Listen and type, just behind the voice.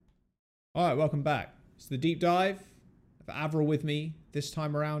All right, welcome back. It's the deep dive. I have AVRL with me this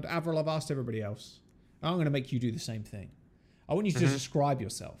time around. AVRL, I've asked everybody else. I'm going to make you do the same thing. I want you to just describe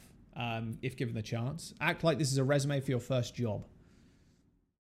yourself, if given the chance. Act like this is a resume for your first job.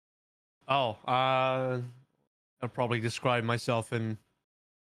 I'll probably describe myself in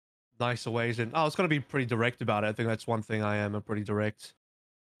nicer ways, and I was gonna be pretty direct about it. I think that's one thing I am. I'm pretty direct.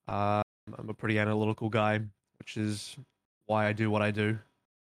 I'm a pretty analytical guy, which is why I do what I do.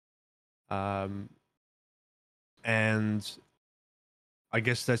 Um, and I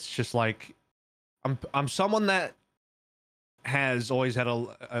guess that's just like I'm someone that has always had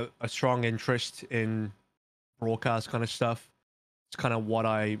a strong interest in broadcast kind of stuff. It's kind of what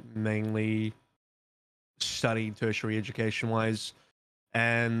I mainly studied tertiary education wise,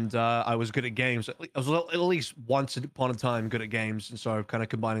 and I was good at games. I was at least once upon a time good at games, and so kind of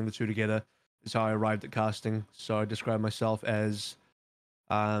combining the two together is how I arrived at casting. So I describe myself as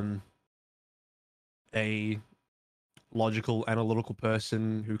um, a logical, analytical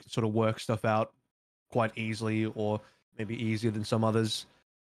person who can sort of work stuff out quite easily, or maybe easier than some others,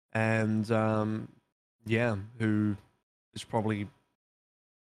 and yeah, who is probably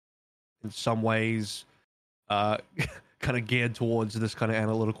in some ways uh, kind of geared towards this kind of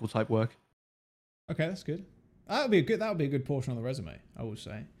analytical type work. Okay, that's good. That would be a good portion on the resume, I will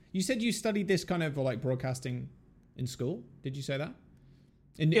say. You said you studied this kind of like broadcasting in school. Did you say that?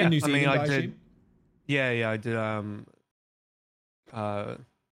 In Yeah, New I mean, Zealand, I I did. assume? Yeah, I did. Uh,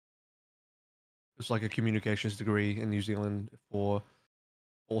 it's like a communications degree in New Zealand for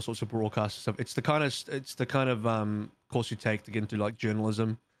all sorts of broadcast stuff. It's the kind of course you take to get into like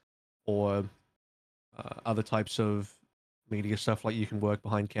journalism or other types of media stuff. Like you can work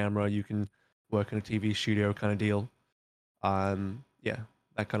behind camera, you can work in a TV studio kind of deal. Yeah,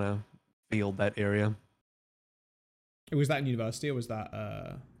 that kind of field, that area. Was that in university or was that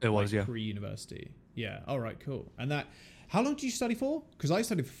It was, like yeah. pre-university? Yeah. All right. Cool. And that, how long did you study for? Because I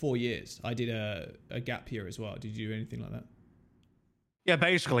studied for 4 years. I did a gap year as well. Did you do anything like that? Yeah,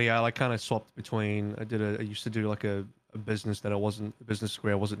 basically, I like kind of swapped between. I used to do like a business that I wasn't a business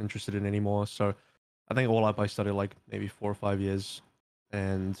degree I wasn't interested in anymore. So I think all up I studied like maybe 4 or 5 years,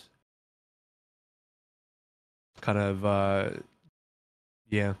 and kind of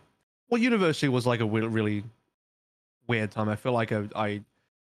yeah. Well, university was like a really weird time. I feel like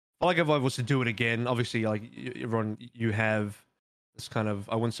feel like if I was to do it again, obviously like everyone you have this kind of,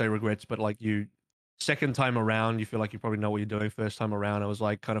 I wouldn't say regrets, but like you second time around you feel like you probably know what you're doing. First time around I was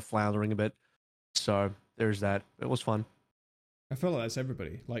like kind of floundering a bit. So there's that. It was fun. I feel like that's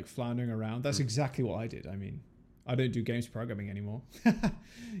everybody, like floundering around. That's exactly what I did. I mean, I don't do games programming anymore.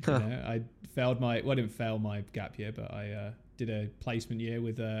 I failed my, well, I didn't fail my gap year, but I did a placement year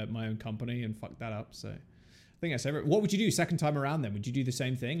with my own company and fucked that up. So I think that's every. What would you do second time around then? Would you do the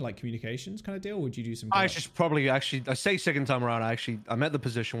same thing, like communications kind of deal? Or would you do some? I just probably actually, I say second time around, I'm at the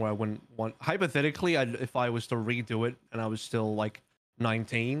position where I wouldn't want, hypothetically, if I was to redo it and I was still like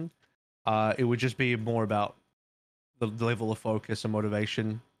 19, it would just be more about the level of focus and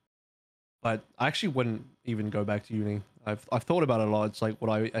motivation. But I actually wouldn't even go back to uni. I've thought about it a lot. It's like,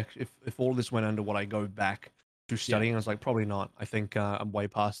 if all this went under, would I go back to Yeah. studying? I was like, probably not. I think I'm way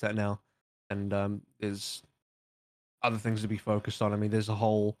past that now, and there's other things to be focused on. I mean, there's a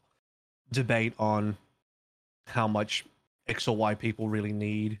whole debate on how much X or Y people really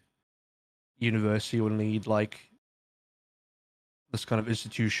need university or need like this kind of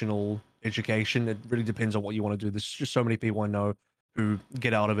institutional education. It really depends on what you want to do. There's just so many people I know who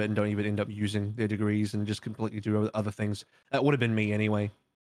get out of it and don't even end up using their degrees and just completely do other things. That would have been me anyway.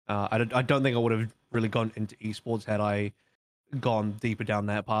 I don't think I would have really gone into esports had I gone deeper down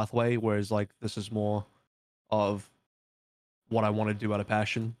that pathway. Whereas like this is more of what I want to do out of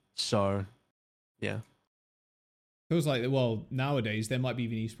passion. So yeah. Feels like, well, nowadays there might be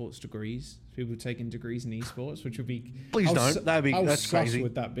even esports degrees. People taking degrees in esports, which would be, Please don't. That's sus crazy.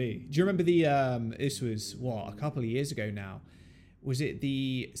 would that be? Do you remember the this was what, a couple of years ago now? Was it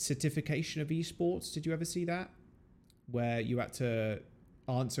the certification of esports? Did you ever see that? Where you had to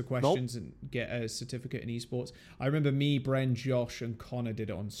answer Nope. questions and get a certificate in esports. I remember me, Bren, Josh, and Connor did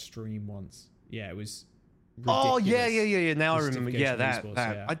it on stream once. Yeah, it was Oh yeah, yeah, ridiculous. yeah, yeah. Now I The remember. Yeah, certification of that esports.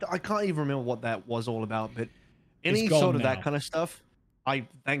 that Yeah, I can't even remember what that was all about. But it's any sort gone of that now. kind of stuff, I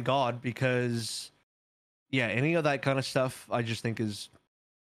thank God, because yeah, any of that kind of stuff, I just think is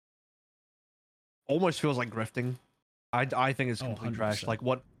almost feels like grifting. I think it's Oh, complete trash. 100%. Like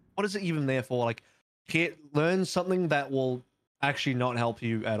what is it even there for? Like can't learn something that will actually not help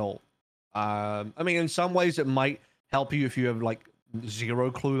you at all. I mean, in some ways it might help you if you have like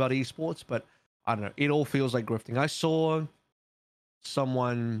zero clue about esports, but I don't know. It all feels like grifting. I saw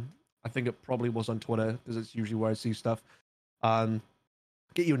someone I think it probably was on Twitter because it's usually where I see stuff. Um,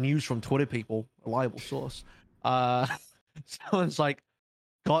 get your news from Twitter, people, reliable source. Uh, someone's like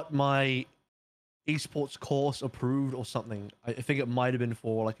got my esports course approved or something. I think it might have been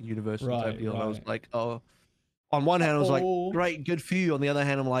for like a university type deal. And I was like, oh, on one hand, I was like, great, good for you. On the other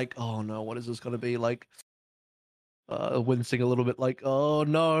hand, I'm like, oh no, what is this going to be like? Wincing a little bit, like, oh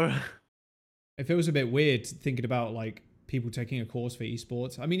no. It feels a bit weird thinking about like people taking a course for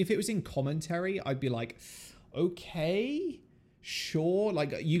esports. I mean, if it was in commentary, I'd be like, okay, sure.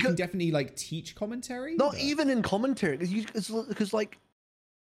 Like you can definitely like teach commentary. Not even in commentary, because like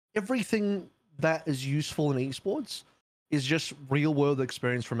everything that is useful in esports is just real world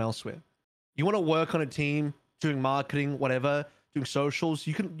experience from elsewhere. You want to work on a team, doing marketing, whatever, doing socials.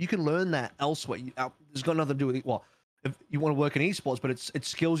 You can learn that elsewhere. It's got nothing to do with well, if you want to work in esports, but it's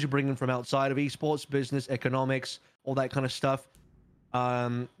skills you bring in from outside of esports, business, economics, all that kind of stuff.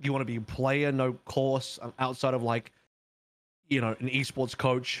 You want to be a player, no course outside of like, an esports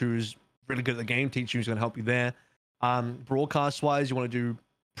coach who's really good at the game, teaching who's going to help you there. Broadcast wise, you want to do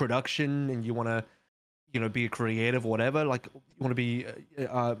production and you want to, be a creative or whatever. Like you want to be, you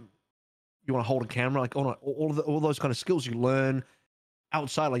want to hold a camera, like all those kind of skills you learn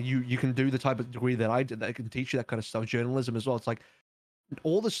outside. Like you can do the type of degree that I did that can teach you that kind of stuff. Journalism as well. It's like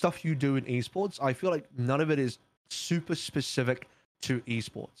all the stuff you do in esports. I feel like none of it is super specific to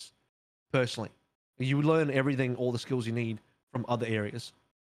esports. Personally, you learn everything, all the skills you need from other areas.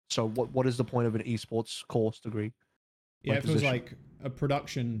 So what is the point of an esports course degree? Yeah, it feels like a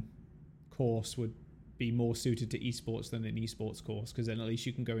production course would be more suited to esports than an esports course, because then at least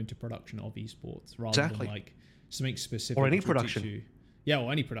you can go into production of esports rather than like something specific or any production. Yeah,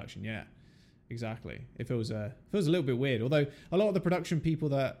 or any production. Yeah, exactly. It feels a little bit weird. Although a lot of the production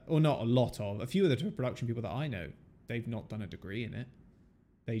people a few of the production people that I know, they've not done a degree in it.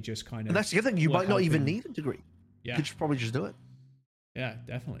 They just kind of. And that's the other thing. You might not even need a degree. Yeah, you could probably just do it. Yeah,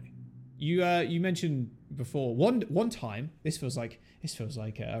 definitely. You mentioned before one time. This feels like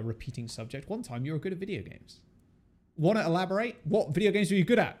a repeating subject. One time you were good at video games. Want to elaborate? What video games were you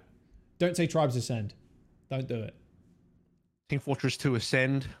good at? Don't say Tribes Ascend. Don't do it. Team Fortress 2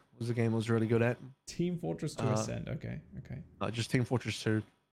 Ascend was the game I was really good at. Team Fortress 2 Ascend. Okay. Just Team Fortress 2.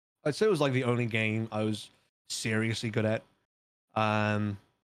 I'd say it was like the only game I was seriously good at. I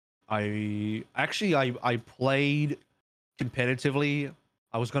played competitively.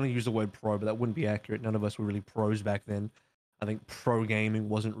 I was going to use the word pro, but that wouldn't be accurate. None of us were really pros back then. I think pro gaming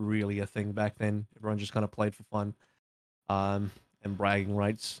wasn't really a thing back then. Everyone just kind of played for fun, and bragging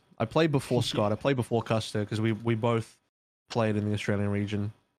rights. I played before Scott. I played before Custer because we both played in the Australian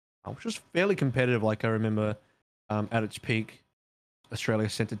region. I was just fairly competitive. Like I remember, at its peak, Australia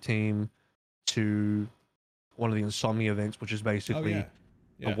sent a team to one of the Insomnia events, which is basically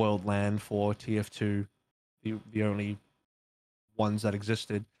a world land for TF2, the only ones that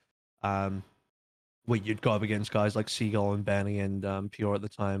existed, where you'd go up against guys like Seagull and Banny and Pure at the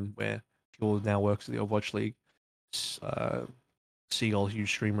time, where Pure now works at the Overwatch League. Seagull, huge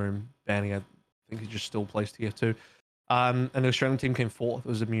streamer, and Banny, I think he just still plays TF2. And the Australian team came fourth. It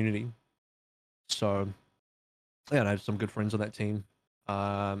was Immunity. So, yeah, I had some good friends on that team.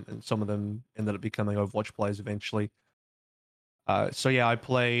 And some of them ended up becoming Overwatch players eventually. So yeah, I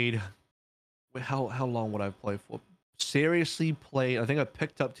played. How long would I play for? Seriously played. I think I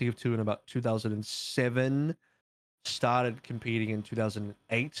picked up TF2 in about 2007. Started competing in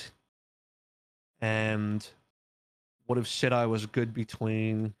 2008, and would have said I was good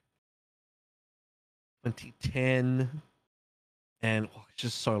between 2010 and it's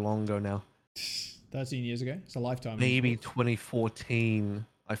just so long ago now. 13 years ago. It's a lifetime. Maybe 2014.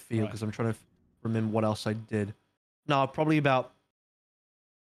 I feel because I'm trying to remember what else I did. No, probably about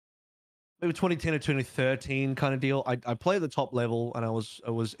maybe 2010 or 2013 kind of deal. I played at the top level and I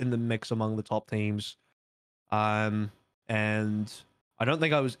was in the mix among the top teams. And I don't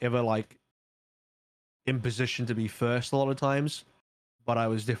think I was ever like in position to be first a lot of times, but I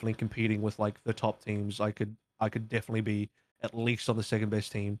was definitely competing with like the top teams. I could definitely be at least on the second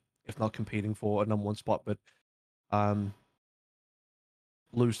best team, if not competing for a number one spot, but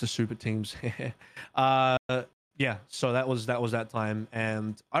lose to super teams. Yeah, so that was that time,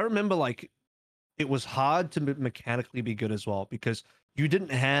 and I remember like it was hard to mechanically be good as well because you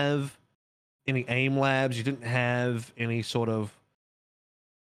didn't have any aim labs, you didn't have any sort of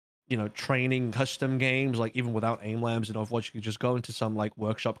training custom games. Like even without aim labs in Overwatch, you could just go into some like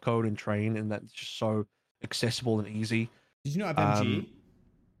workshop code and train, and that's just so accessible and easy. Did you not have MG?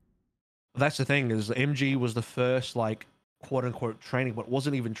 That's the thing, is MG was the first like quote unquote training, but it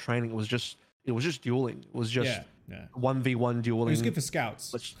wasn't even training. It was just dueling. It was just Yeah. 1v1 dueling. It was good for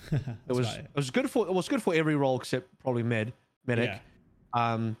scouts. It was good for every role except probably medic. Yeah.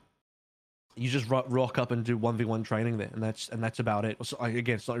 You just rock up and do 1v1 training there, and that's about it. So,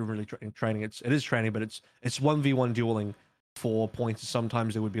 again, it's not even really training. It is training, but it's 1v1 dueling for points.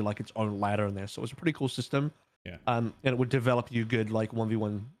 Sometimes there would be like its own ladder in there, so it's a pretty cool system. Yeah. And it would develop you good like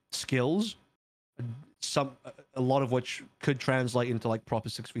 1v1 skills. A lot of which could translate into like proper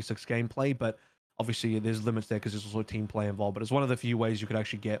 6v6 gameplay, but obviously there's limits there because there's also team play involved. But it's one of the few ways you could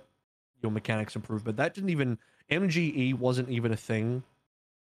actually get your mechanics improved. But that didn't even MGE wasn't even a thing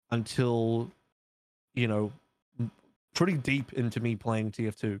until, you know, pretty deep into me playing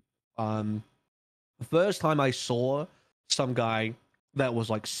TF2. The first time I saw some guy that was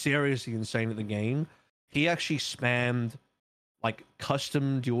like seriously insane at the game, he actually spammed like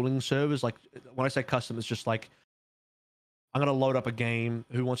custom dueling servers. Like when I say custom, it's just like, I'm gonna load up a game.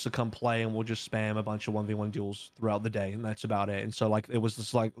 Who wants to come play? And we'll just spam a bunch of 1v1 duels throughout the day, and that's about it. And so like it was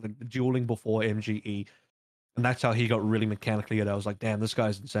this like dueling before MGE, and that's how he got really mechanically good. I was like, damn, this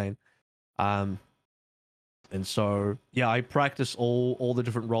guy's insane. And so yeah, I practice all the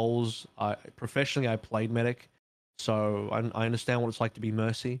different roles. Professionally, I played medic, so I understand what it's like to be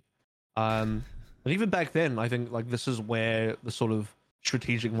Mercy. And even back then, I think like this is where the sort of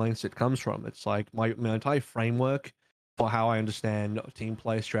strategic mindset comes from. It's like my entire framework for how I understand team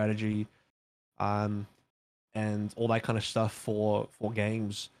play strategy, and all that kind of stuff for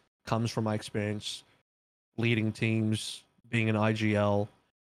games comes from my experience leading teams, being an IGL,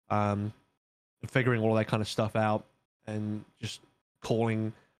 figuring all that kind of stuff out, and just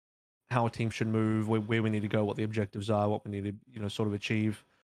calling how a team should move, where we need to go, what the objectives are, what we need to sort of achieve.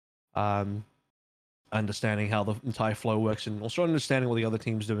 Understanding how the entire flow works, and also understanding what the other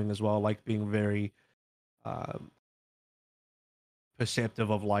team's doing as well, like being very perceptive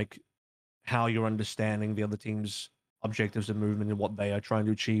of like how you're understanding the other team's objectives and movement and what they are trying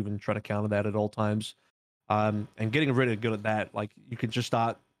to achieve, and try to counter that at all times. And getting really good at that, like you can just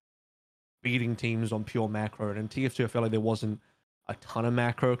start beating teams on pure macro. And in TF2, I felt like there wasn't a ton of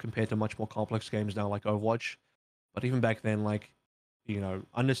macro compared to much more complex games now, like Overwatch. But even back then, like,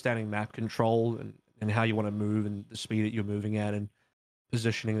 understanding map control and how you want to move and the speed that you're moving at and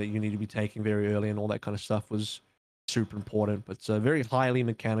positioning that you need to be taking very early and all that kind of stuff was super important. But it's a very highly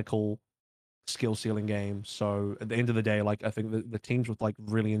mechanical skill ceiling game. So at the end of the day, like I think the teams with like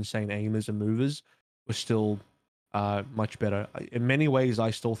really insane aimers and movers were still much better. In many ways, I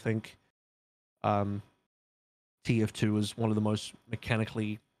still think TF2 is one of the most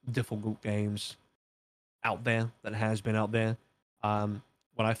mechanically difficult games out there that has been out there.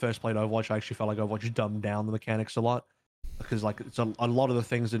 When I first played Overwatch, I actually felt like Overwatch dumbed down the mechanics a lot, because like it's a lot of the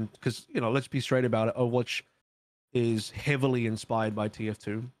things, and because let's be straight about it, Overwatch is heavily inspired by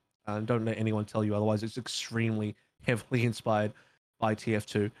TF2. Don't let anyone tell you otherwise. It's extremely heavily inspired by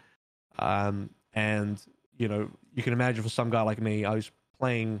TF2. And you can imagine for some guy like me, I was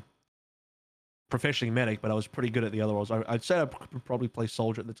playing professionally medic, but I was pretty good at the other roles. I'd say I could probably play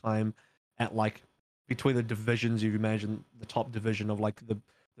soldier at the time at like between the divisions. If you imagine the top division of like the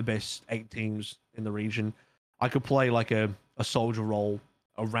best 8 teams in the region, I could play like a soldier role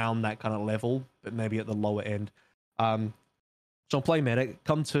around that kind of level, but maybe at the lower end. So I'll play medic,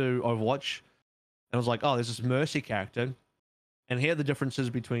 come to Overwatch, and I was like, oh, there's this Mercy character. And here are the differences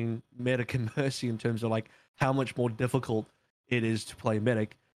between medic and Mercy in terms of like how much more difficult it is to play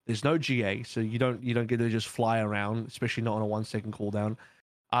medic. There's no GA, so you don't get to just fly around, especially not on a 1-second cooldown.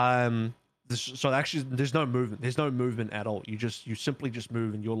 So actually, there's no movement. There's no movement at all. You simply just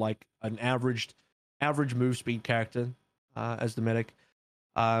move, and you're like an average move speed character as the medic.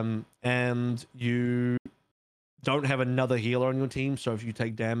 And you don't have another healer on your team, so if you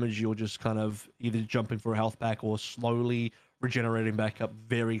take damage, you're just kind of either jumping for a health pack or slowly regenerating back up,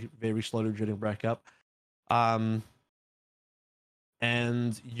 very, very slowly regenerating back up.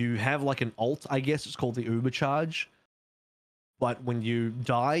 And you have like an ult, I guess it's called the Uber charge. But when you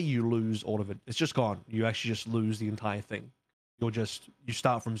die, you lose all of it. It's just gone. You actually just lose the entire thing. You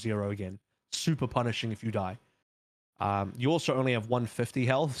start from 0 again. Super punishing if you die. You also only have 150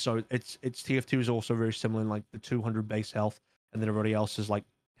 health, so its TF2 is also very similar in like the 200 base health, and then everybody else is like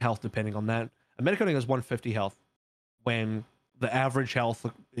health depending on that. A medic only has 150 health, when the average health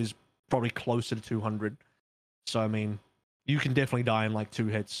is probably closer to 200. So I mean, you can definitely die in like 2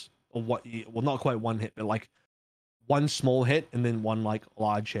 hits, or what? Well, not quite 1 hit, but like 1 small hit and then 1 like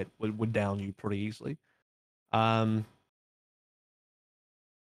large hit would down you pretty easily.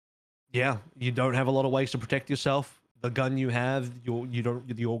 Yeah, you don't have a lot of ways to protect yourself. The gun you have, your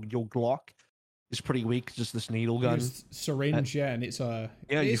Glock is pretty weak. Just this needle gun. Syringe, yeah, and it's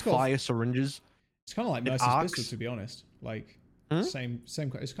you fire syringes. It's kind of like It Mercy's arcs. pistol, to be honest. Like Hmm? same.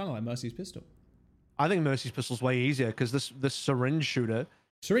 It's kind of like Mercy's pistol. I think Mercy's pistol's way easier because this syringe shooter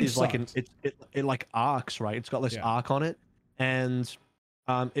Syringe is like sucked. it like arcs, right? It's got this Yeah. arc on it, and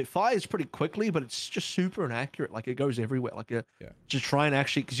it fires pretty quickly, but it's just super inaccurate. Like it goes everywhere. Like Yeah. to try and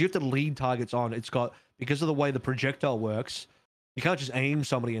actually, because you have to lead targets on. It's got, because of the way the projectile works, you can't just aim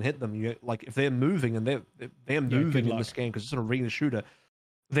somebody and hit them. You like, if they're moving, and they're moving in this game because it's an arena shooter.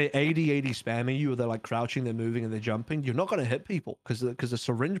 They're 80 spamming you, or they're like crouching, they're moving, and they're jumping. You're not going to hit people because the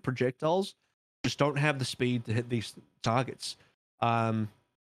syringe projectiles just don't have the speed to hit these targets. I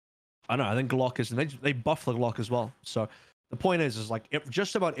don't know. I think Glock is, and they buff the Glock as well. So the point is like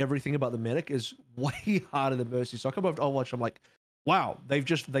just about everything about the medic is way harder than Mercy. So I come over to Overwatch, I'm like, wow,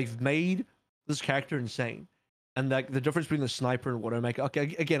 they've made this character insane. And like the difference between the sniper and Widowmaker.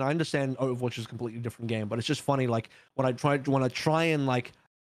 Okay, again, I understand Overwatch is a completely different game, but it's just funny. Like when I try and like,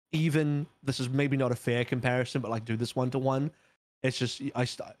 even this is maybe not a fair comparison, but like do this 1-to-1. It's just you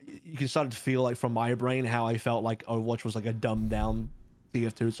can start to feel like from my brain how I felt like Overwatch was like a dumbed down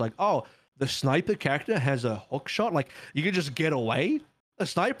TF2. It's like, oh, the sniper character has a hook shot. Like you can just get away. A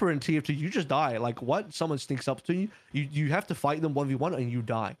sniper in TF2, you just die. Like what? Someone sneaks up to you. You have to fight them 1v1 and you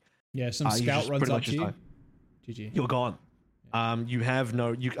die. Yeah. Some scout runs up to you. GG. You're gone. You have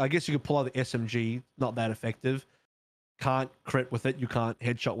no. I guess you could pull out the SMG. Not that effective. Can't crit with it. You can't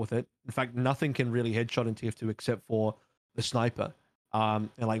headshot with it. In fact, nothing can really headshot in TF2 except for the sniper. And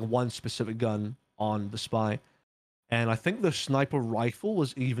like one specific gun on the spy. And I think the sniper rifle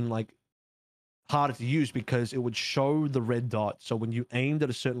was even like harder to use because it would show the red dot. So when you aimed at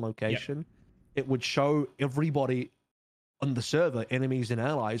a certain location, it would show everybody on the server, enemies and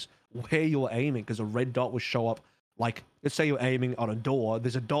allies, where you're aiming, because a red dot would show up. Like, let's say you're aiming on a door.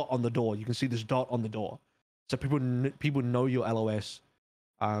 There's a dot on the door. You can see this dot on the door. So people know your LOS.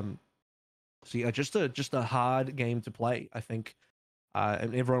 So yeah, just a hard game to play, I think.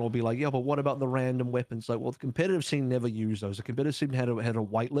 And everyone will be like, yeah, but what about the random weapons? Like, well, the competitive scene never used those. The competitive scene had a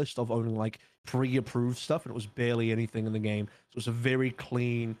whitelist of only like pre-approved stuff, and it was barely anything in the game. So it was a very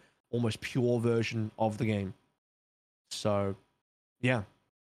clean, almost pure version of the game. So, yeah,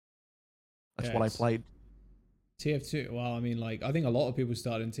 that's what I played. TF2. Well, I mean, like, I think a lot of people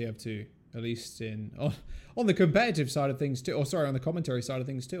started in TF2, at least on the competitive side of things too. Or sorry, on the commentary side of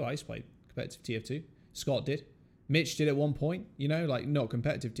things too. I used to play competitive TF2. Scott did. Mitch did at one point, you know, like not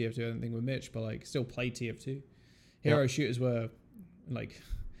competitive TF2, I don't think with Mitch, but like still played TF2. Hero shooters were like,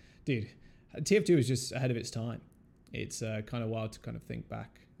 dude, TF2 was just ahead of its time. It's kind of wild to kind of think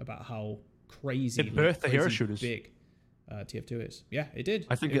back about how crazy it birthed the hero shooters. Big TF2 is. Yeah, it did.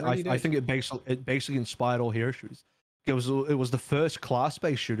 I think I think it basically inspired all hero shooters. It was the first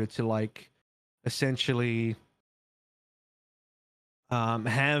class-based shooter to like essentially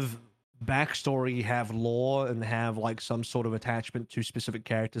have backstory, have lore, and have like some sort of attachment to specific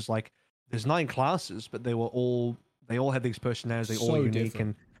characters. Like there's 9 classes, but they all had these personalities, they all unique,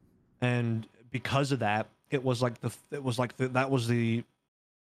 different. and because of that, that was the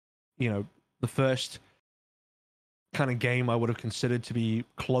the first kind of game I would have considered to be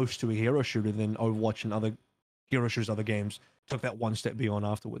close to a hero shooter than Overwatch and other hero shooters, other games took that one step beyond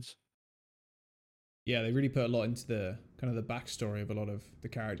afterwards. Yeah, they really put a lot into the kind of the backstory of a lot of the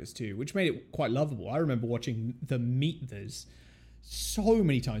characters too, which made it quite lovable. I remember watching the Meet Thers so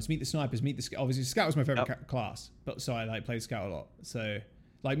many times. Meet the Snipers, Meet the Scout. Obviously, Scout was my favorite class, but so I like played Scout a lot. So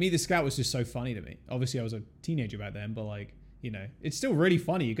like Meet the Scout was just so funny to me. Obviously, I was a teenager back then, but like, you know, it's still really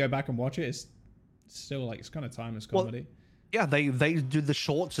funny. You go back and watch it, it's still like, it's kind of timeless comedy. Well, yeah, they do the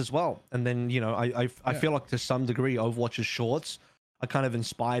shorts as well, and then I feel like to some degree Overwatch's shorts are kind of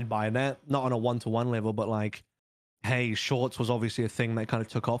inspired by that, not on a 1-to-1 level, but like, hey, shorts was obviously a thing that kind of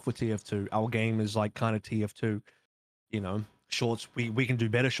took off with TF2. Our game is like kind of TF2, shorts. We can do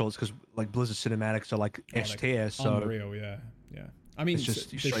better shorts because like Blizzard cinematics are like S tier. So unreal, yeah. I mean,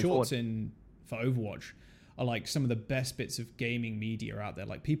 the shorts for Overwatch are like some of the best bits of gaming media out there.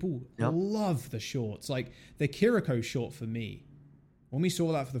 Like people love the shorts. Like the Kiriko short for me, when we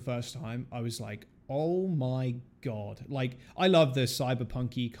saw that for the first time, I was like, oh my god! Like I love the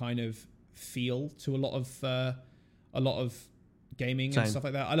cyberpunky kind of feel to a lot of gaming and stuff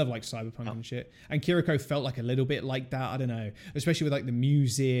like that. I love like cyberpunk and shit. And Kiriko felt like a little bit like that. I don't know, especially with like the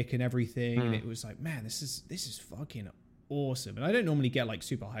music and everything. And it was like, man, this is fucking awesome. And I don't normally get like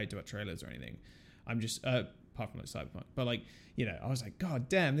super hyped about trailers or anything. I'm just apart from like cyberpunk, but like, you know, I was like, god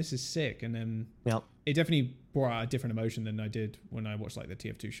damn, this is sick. And then it definitely brought out a different emotion than I did when I watched like the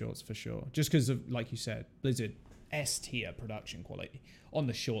TF2 shorts, for sure. Just because of, like you said, Blizzard S tier production quality on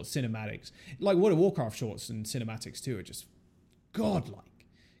the shorts, cinematics. Like World of Warcraft shorts and cinematics too are just godlike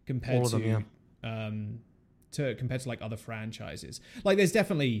compared to to compared to like other franchises. Like there's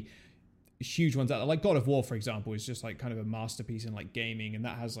definitely huge ones out there. Like God of War, for example, is just like kind of a masterpiece in like gaming, and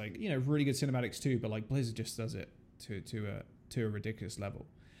that has like, you know, really good cinematics too. But like Blizzard just does it to a ridiculous level.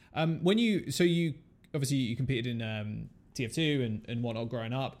 When you obviously you competed in TF2 and whatnot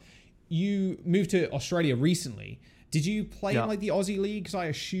growing up. You moved to Australia recently. Did you play in like the Aussie leagues? I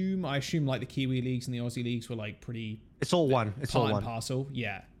assume like the Kiwi leagues and the Aussie leagues were like pretty. It's all one. It's all one. Parcel.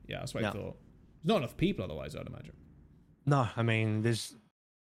 Yeah, that's what I thought. There's not enough people otherwise, I'd imagine. No, I mean, there's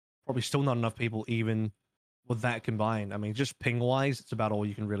probably still not enough people even with that combined. I mean, just ping wise, it's about all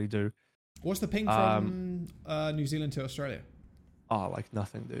you can really do. What's the ping from New Zealand to Australia? Oh, like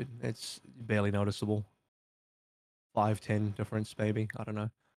nothing, dude. It's barely noticeable. 5-10 difference, maybe. I don't know.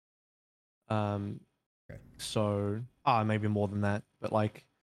 Okay. So maybe more than that, but like,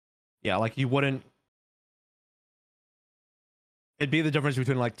 yeah, like you wouldn't. It'd be the difference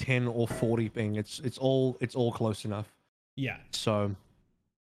between like 10 or 40 ping. It's all close enough. Yeah. So,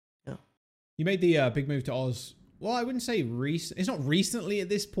 yeah. You made the big move to Oz. Well, I wouldn't say recent. It's not recently at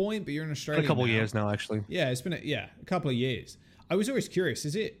this point, but you're in Australia. A couple years now, actually. Yeah, it's been a couple of years. I was always curious.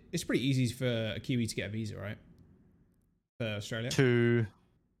 It's pretty easy for a Kiwi to get a visa, right? For Australia. To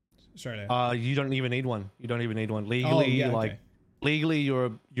Australia. You don't even need one. You don't even need one legally. Legally,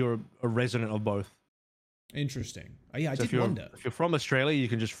 you're a resident of both. Interesting. Oh, yeah, I so did wonder. If you're from Australia, you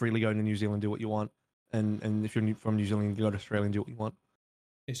can just freely go into New Zealand, do what you want, and if you're from New Zealand, you can go to Australia and do what you want.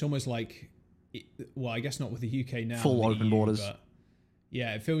 It's almost like, well, I guess not with the UK now. Full open borders. But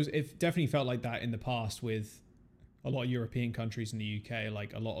yeah, it definitely felt like that in the past with a lot of European countries in the UK.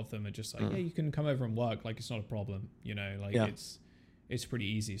 Like a lot of them are just like, yeah, you can come over and work. Like it's not a problem, you know. Like it's pretty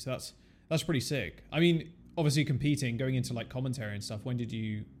easy. So that's pretty sick. I mean, obviously competing, going into like commentary and stuff. When did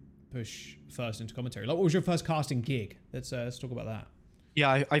you push first into commentary? Like, what was your first casting gig? Let's talk about that.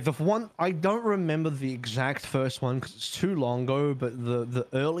 Yeah, I don't remember the exact first one because it's too long ago. But the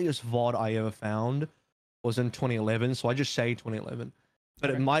earliest VOD I ever found was in 2011. So I just say 2011. But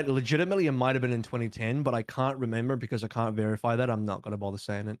okay. It might have been in 2010, but I can't remember because I can't verify that. I'm not gonna bother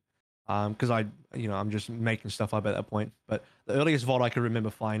saying it. Because I'm just making stuff up at that point. But the earliest VOD I can remember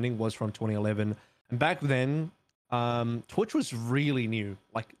finding was from 2011, and back then, Twitch was really new,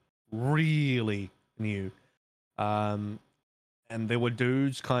 like really new, and there were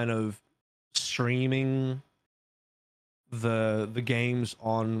dudes kind of streaming the games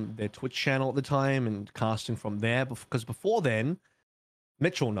on their Twitch channel at the time and casting from there. Because before then,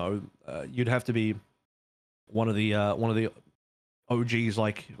 Mitch will know, you'd have to be one of the OGs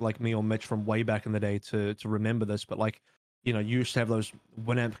like me or Mitch from way back in the day to remember this, but like, you used to have those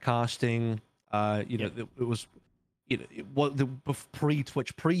Winamp casting. It was, what the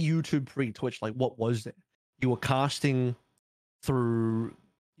pre-Twitch, pre-YouTube, pre-Twitch. Like, what was it? You were casting through,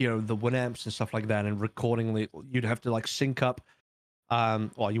 the Winamps and stuff like that, and recording. You'd have to like sync up.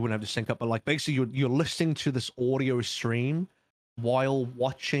 Well, you wouldn't have to sync up, but like basically, you're listening to this audio stream while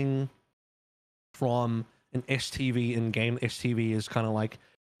watching from an STV in game. STV is kind of like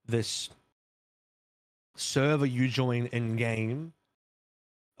this server you join in game,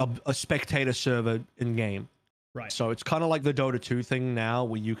 a spectator server in game. Right. So it's kind of like the Dota 2 thing now,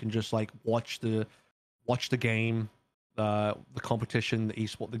 where you can just like watch the game, the competition, the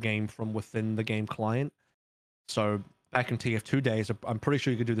esport, the game from within the game client. So back in TF2 days, I'm pretty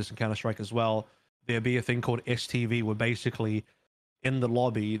sure you could do this in Counter-Strike as well. There'd be a thing called STV, where basically in the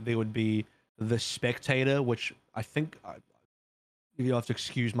lobby there would be the spectator, which I think you have to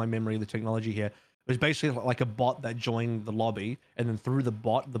excuse my memory of the technology here. It was basically like a bot that joined the lobby, and then through the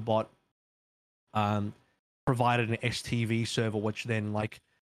bot provided an STV server, which then like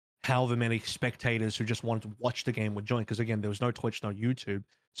however many spectators who just wanted to watch the game would join. Because again, there was no Twitch, no YouTube.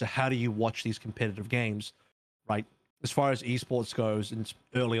 So how do you watch these competitive games, right? As far as esports goes, and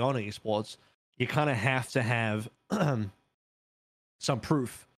early on in esports, you kind of have to have some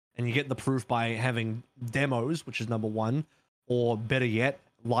proof. And you get the proof by having demos, which is number one, or better yet,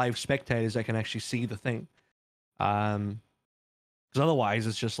 live spectators that can actually see the thing. Because otherwise,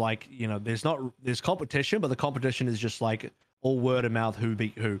 it's just like, there's competition, but the competition is just like all word of mouth, who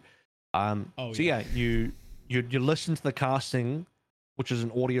beat who. You listen to the casting, which is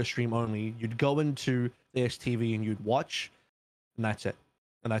an audio stream only. You'd go into the STV and you'd watch, and that's it.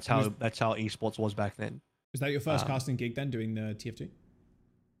 And that's how esports was back then. Was that your first casting gig then, doing the TF2?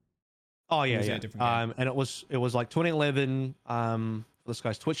 Oh yeah. And it was like 2011. This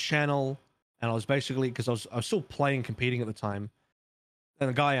guy's Twitch channel, and I was basically, because I was still playing, competing at the time, and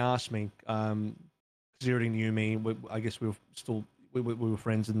the guy asked me, because he already knew me. I guess we were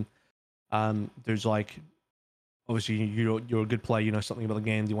friends, and there's like, obviously you're a good player, you know something about the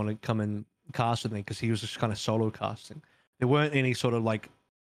game. Do you want to come and cast with me because he was just kind of solo casting. There weren't any sort of like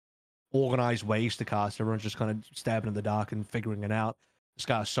organized ways to cast. Everyone's just kind of stabbing in the dark and figuring it out. This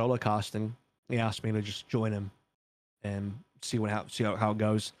guy was solo casting. He asked me to just join him and see how it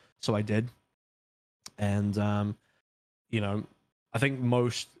goes. So I did, and I think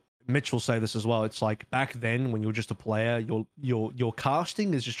Mitch will say this as well. It's like back then when you're just a player, your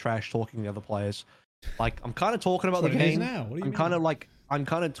casting is just trash talking the other players. Like I'm kind of talking about the game. Now. What do you mean? I'm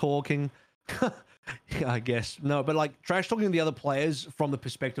kind of talking. I guess no, but like trash talking the other players from the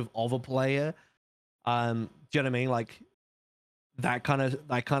perspective of a player. Do you know what I mean? Like that kind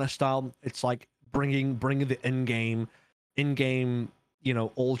of style. It's like bringing the in-game,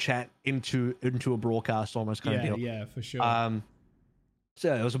 all chat into a broadcast almost kind of deal. Yeah, for sure. So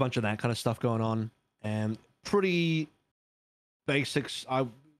yeah, there was a bunch of that kind of stuff going on, and pretty basics. I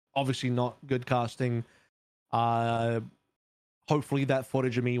obviously not good casting. Hopefully that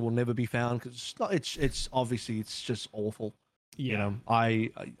footage of me will never be found because it's obviously it's just awful. Yeah. You know,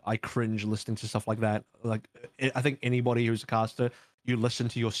 I cringe listening to stuff like that. Like I think anybody who's a caster, you listen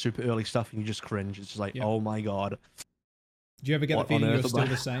to your super early stuff and you just cringe. It's just like, oh my god. Do you ever get the feeling you're still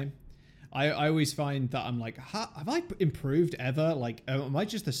the same? I always find that I'm like, have I improved ever? Like, am I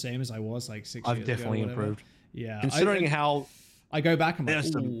just the same as I was like 6 years ago? I've definitely improved. Yeah. Considering how I go back and I'm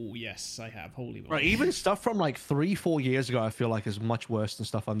like, oh, yes, I have. Holy moly. Right, even stuff from like 3-4 years ago, I feel like is much worse than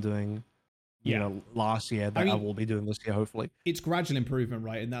stuff I'm doing, last year that I will be doing this year, hopefully. It's gradual improvement,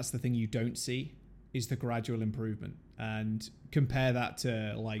 right? And that's the thing you don't see is the gradual improvement. And compare that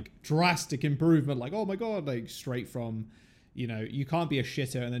to like drastic improvement, like, oh my God, like straight from, you can't be a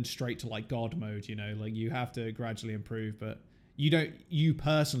shitter and then straight to like God mode, like you have to gradually improve, but you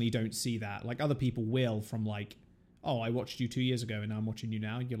personally don't see that. Like other people will from like, oh, I watched you 2 years ago and now I'm watching you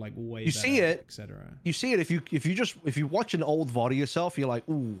now. You're like way better, see it, etc. You see it if you watch an old VOD of yourself, you're like,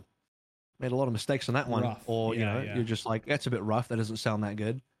 ooh, made a lot of mistakes on that one, rough. or you're just like, that's a bit rough. That doesn't sound that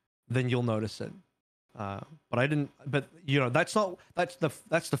good. Then you'll notice it. But I didn't. But that's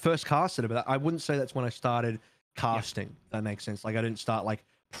the first cast. But I wouldn't say that's when I started casting. That makes sense. Like I didn't start like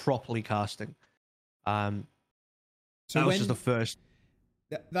properly casting. So that was just the first.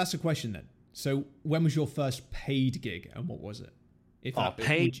 That's a question then. So when was your first paid gig and what was it?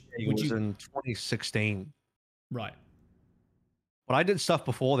 Paid gig was in 2016. Right. But I did stuff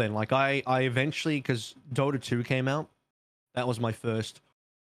before then. Like I eventually, because Dota 2 came out, that was my first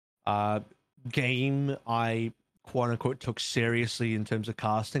game I quote unquote took seriously in terms of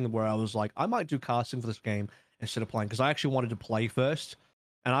casting, where I was like, I might do casting for this game instead of playing, because I actually wanted to play first.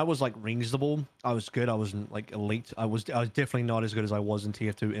 And I was like reasonable. I was good. I wasn't like elite. I was definitely not as good as I was in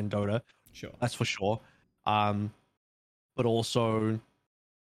TF2 in Dota. Sure. That's for sure. But also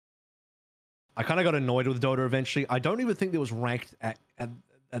I kind of got annoyed with Dota eventually. I don't even think it was ranked at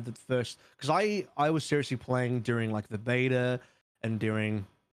the first, because I was seriously playing during like the beta and during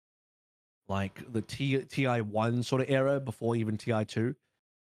like the TI1 sort of era before even TI2.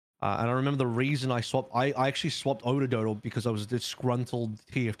 And I remember the reason I swapped, I actually swapped over to Dota because I was a disgruntled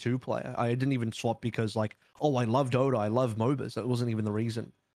TF2 player. I didn't even swap because like, oh, I love Dota, I love MOBAs. That wasn't even the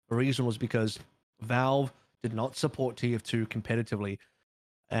reason. The reason was because Valve did not support TF2 competitively.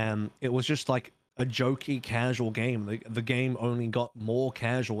 And it was just like a jokey, casual game. The game only got more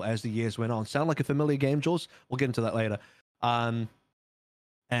casual as the years went on. Sound like a familiar game, Jules? We'll get into that later. And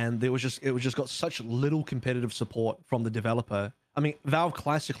it was just got such little competitive support from the developer. I mean, Valve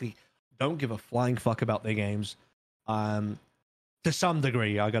classically don't give a flying fuck about their games. To some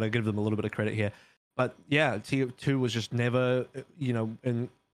degree, I gotta give them a little bit of credit here. But yeah, TF2 was just never, and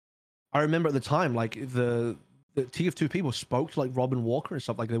I remember at the time, like the TF2 people spoke to like Robin Walker and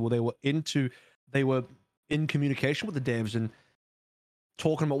stuff like that. They were in communication with the devs and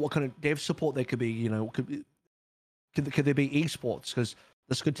talking about what kind of dev support there could be. Could there be esports, because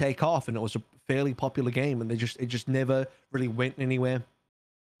this could take off, and it was a fairly popular game, and it just never really went anywhere.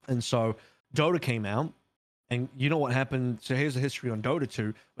 And so Dota came out, and you know what happened? So here's the history on Dota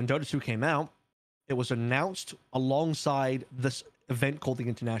 2. When Dota 2 came out, it was announced alongside this event called the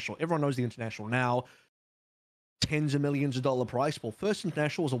International. Everyone knows the International now. Tens of millions of dollar prize pool. First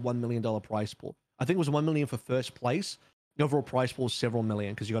International was a $1 million prize pool. I think it was $1 million for first place. The overall prize pool is several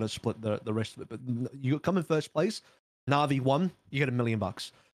million because you got to split the rest of it. But you come in first place, Navi won, you get $1 million.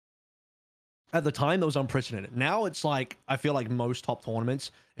 At the time, that was unprecedented. Now it's like, I feel like most top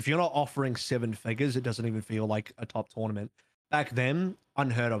tournaments, if you're not offering 7 figures, it doesn't even feel like a top tournament. Back then,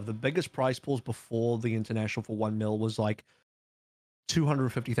 unheard of. The biggest prize pools before the International for 1 mil was like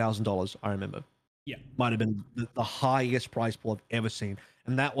 $250,000, I remember. Yeah. Might have been the highest prize pool I've ever seen.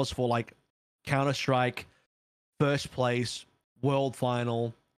 And that was for like Counter-Strike, first place, world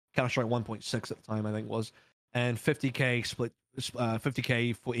final, Counter-Strike 1.6 at the time, I think it was, and 50k split,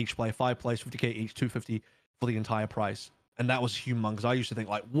 50k for each player, 5 players, 50k each, 250 for the entire price, and that was humongous. I used to think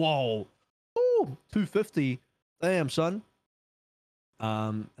like, whoa, ooh, 250, damn son.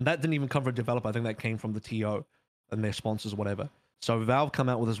 And that didn't even cover a developer. I think that came from the TO and their sponsors or whatever. So Valve come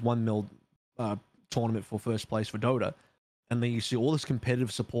out with this 1 mil tournament for first place for Dota, and then you see all this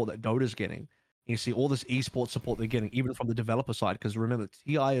competitive support that Dota's getting. You see all this esports support they're getting, even from the developer side. Because remember,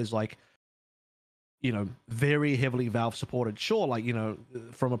 TI is like, very heavily Valve supported. Sure, like,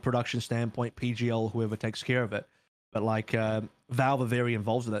 from a production standpoint, PGL, whoever takes care of it. But like, Valve are very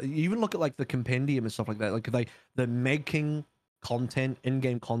involved with that. You even look at like the compendium and stuff like that. Like they're making content,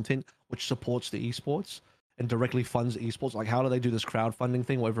 in-game content, which supports the esports and directly funds esports. Like, how do they do this crowdfunding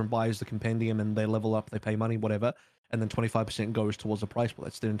thing where everyone buys the compendium and they level up, they pay money, whatever, and then 25% goes towards the price pool?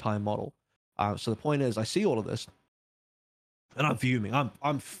 That's their entire model. So the point is, I see all of this, and I'm fuming.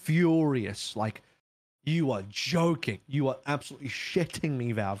 I'm furious. Like, you are joking. You are absolutely shitting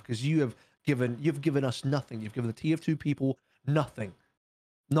me, Valve, because you've given us nothing. You've given the TF2 people nothing.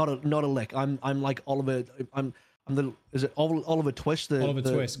 Not a lick. I'm like Oliver. Is it Oliver Twist? Oliver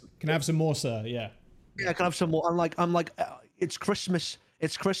Twist. Can I have some more, sir? Yeah. Yeah, can I have some more? I'm like, it's Christmas.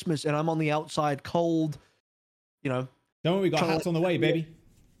 It's Christmas, and I'm on the outside, cold. Don't worry, we got hats on the way, baby.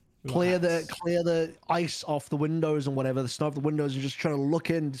 Clear the ice off the windows and whatever, the snow off the windows, and just trying to look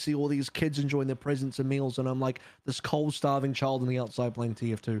in to see all these kids enjoying their presents and meals, and I'm like this cold, starving child on the outside playing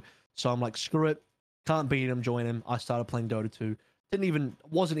TF2. So I'm like, screw it, can't beat him, join him. I started playing Dota 2.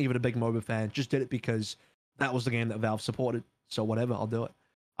 Wasn't even a big MOBA fan, just did it because that was the game that Valve supported. So whatever, I'll do it.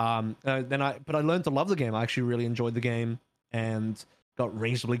 But I learned to love the game. I actually really enjoyed the game and got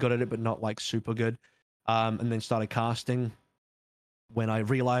reasonably good at it, but not like super good. And then started casting when I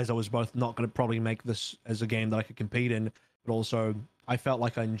realized I was both not going to probably make this as a game that I could compete in, but also I felt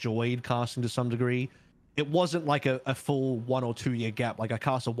like I enjoyed casting to some degree. It wasn't like a full 1 or 2 year gap. Like, I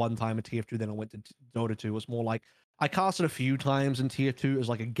casted one time at TF2, then I went to Dota 2. It was more like I casted a few times in TF2 as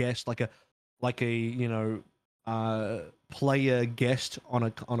like a guest, like a player guest on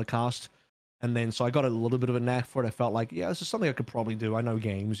a cast. And then so I got a little bit of a knack for it. I felt like, yeah, this is something I could probably do. I know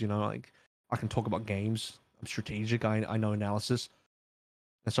games, like I can talk about games. I'm strategic. I know analysis.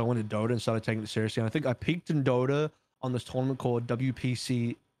 And so I went to Dota and started taking it seriously. And I think I peaked in Dota on this tournament called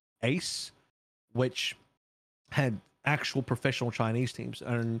WPC Ace, which had actual professional Chinese teams.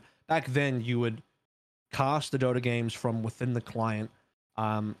 And back then you would cast the Dota games from within the client.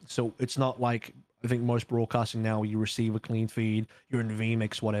 So it's not like, I think most broadcasting now, you receive a clean feed, you're in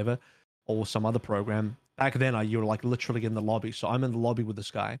vMix, whatever, or some other program. Back then, you were like literally in the lobby. So I'm in the lobby with this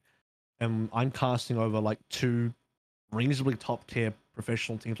guy, and I'm casting over like 2 reasonably top tier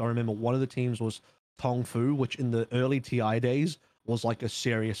professional teams. I remember one of the teams was Tong Fu, which in the early TI days was like a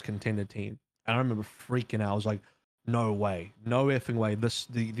serious contender team. And I remember freaking out. I was like, no way, no effing way.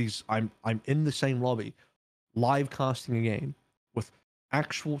 I'm in the same lobby, live casting a game with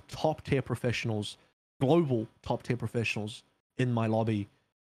actual top tier professionals, global top tier professionals in my lobby.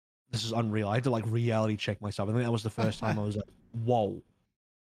 This is unreal. I had to like reality check myself. I think that was the first time I was like, whoa,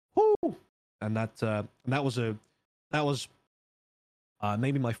 whoo. And that was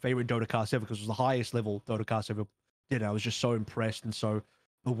maybe my favorite Dota cast ever, because it was the highest level Dota cast ever did. I was just so impressed and so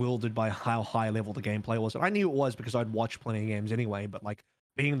bewildered by how high level the gameplay was. And I knew it was because I'd watched plenty of games anyway, but like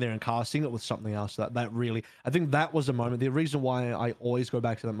being there and casting it with something else, that really, I think that was a moment. The reason why I always go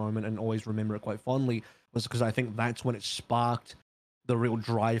back to that moment and always remember it quite fondly was because I think that's when it sparked the real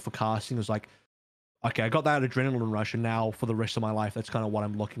drive for casting. It was like, okay, I got that adrenaline rush, and now for the rest of my life, that's kind of what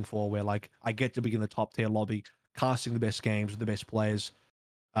I'm looking for, where like I get to be in the top tier lobby, casting the best games with the best players,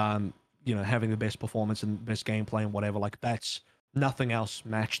 having the best performance and best gameplay and whatever. Like, that's nothing else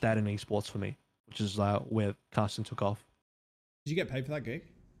matched that in esports for me, which is where casting took off. Did you get paid for that gig?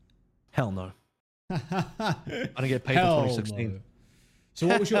 Hell no. I didn't get paid for 2016. No. So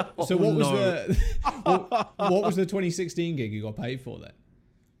what was your? So what was what was the 2016 gig you got paid for then?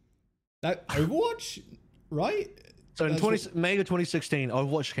 That Overwatch, right? So in May of 2016,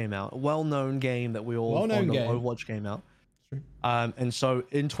 Overwatch came out. A well-known game that we all well-known game. Overwatch came out. And so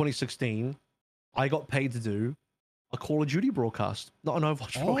in 2016, I got paid to do a Call of Duty broadcast, not an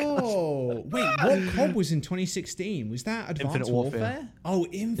Overwatch broadcast. Oh, wait, what COD was in 2016? Was that Advanced Warfare? Oh,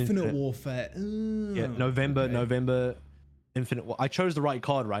 Infinite Warfare. Yeah, November, Infinite Warfare. I chose the right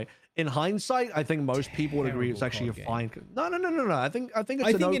COD, right? In hindsight, I think most people would agree it's actually a fine. No. I think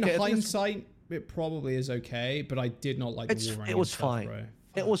in hindsight, it probably is okay, but I did not like the war. It was fine. Bro.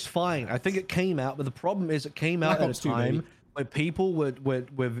 It was fine. I think it came out, but the problem is it came out at a time where people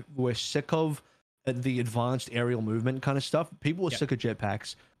were sick of the advanced aerial movement kind of stuff, people were sick of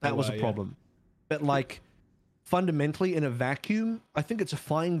jetpacks. That was a problem. But like fundamentally in a vacuum, I think it's a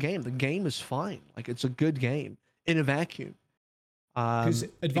fine game. The game is fine. Like it's a good game in a vacuum. Because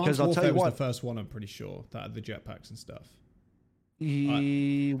Advanced Warfare was the first one, I'm pretty sure, that had the jetpacks and stuff.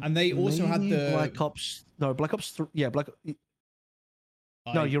 And they also had the Black Ops. No, Black Ops 3. Yeah,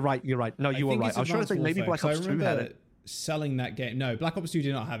 No, you're right. You're right. No, you were right. I was trying to think maybe Black Ops 2 had it. Selling that game. No, Black Ops 2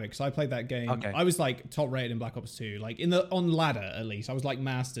 did not have it because I played that game. Okay. I was like top rated in Black Ops 2. Like on ladder at least. I was like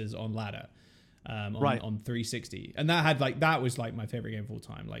masters on ladder. On 360. And that was like my favorite game of all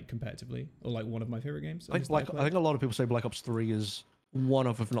time, like competitively. Or like one of my favorite games. I think a lot of people say Black Ops 3 is one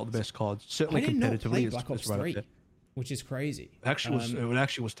of, if not the best COD. Certainly competitively, Black Ops 3. Which is crazy. It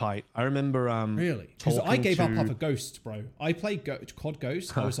actually was tight. I remember really? Because I gave up off of Ghosts, bro. I played COD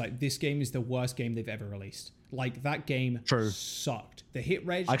Ghosts. I was like, this game is the worst game they've ever released. Like that game sucked. The hit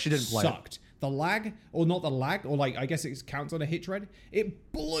rate sucked. The lag, or not the lag, or like I guess it counts on a hit rate.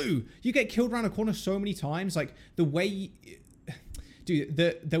 It blew. You get killed around a corner so many times. Like the way, dude.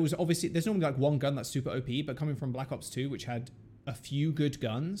 There was obviously there's normally like one gun that's super OP, but coming from Black Ops 2, which had a few good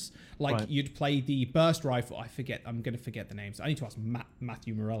guns, like you'd play the burst rifle. I'm gonna forget the names. I need to ask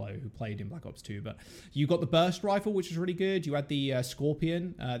Matthew Morello, who played in Black Ops 2. But you got the burst rifle, which was really good. You had the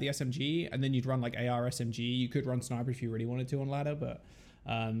Scorpion, the SMG, and then you'd run like AR SMG. You could run sniper if you really wanted to on ladder, but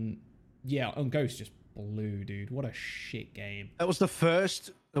yeah, on Ghost just blew, dude. What a shit game. That was the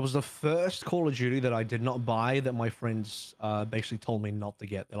first Call of Duty that I did not buy, that my friends basically told me not to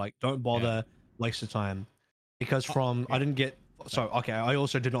get. They're like, don't bother, waste of time. Because I didn't get. So, okay, I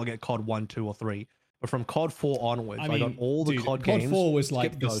also did not get COD 1, 2, or 3. But from COD 4 onwards, I got all the COD games. COD 4 was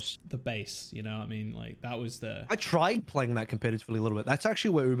like the base, you know what I mean? Like, that was the... I tried playing that competitively a little bit. That's actually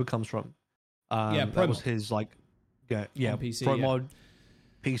where Uber comes from. That was his, like... Yeah, PC, Pro Mod,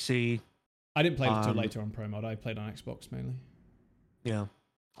 PC. I didn't play it until later on Pro Mod. I played on Xbox, mainly. Yeah.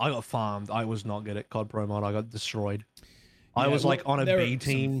 I got farmed. I was not good at COD Pro Mod. I got destroyed. I was like on a B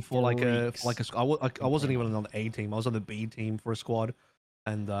team for like a I wasn't even on the A team. I was on the B team for a squad,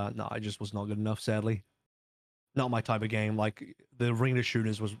 and no, I just was not good enough. Sadly, not my type of game. Like the arena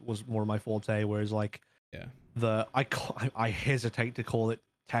shooters was more my forte. Whereas like I hesitate to call it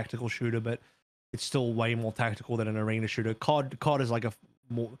tactical shooter, but it's still way more tactical than an arena shooter. COD is like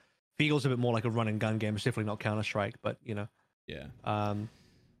feels a bit more like a run and gun game. It's definitely not Counter-Strike, but you know. Yeah.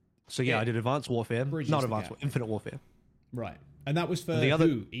 So yeah, I did Advanced Warfare, not Advanced Warfare, Infinite Warfare. Right, and that was for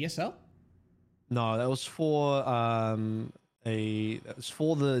who? ESL? No, that was for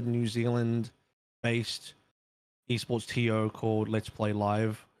the New Zealand-based esports TO called Let's Play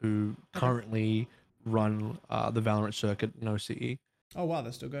Live, who currently run the Valorant circuit in OCE. Oh wow,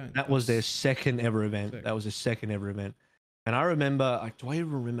 they're still going. That was their second ever event. Sick. That was their second ever event, and I remember. Do I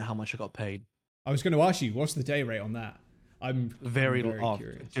even remember how much I got paid? I was going to ask you, what's the day rate on that? I'm very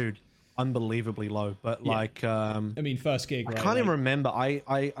curious, dude. Unbelievably low, but like I mean, first gig, I right? can't even remember. I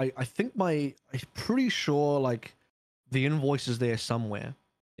think I'm pretty sure like the invoice is there somewhere.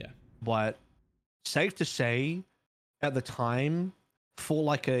 Yeah, but safe to say at the time, for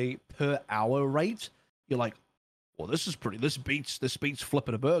like a per hour rate, you're like, well, this beats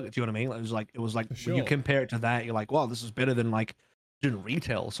flipping a burger. Do you know what I mean? It was like sure. When you compare it to that, you're like, wow, this is better than like doing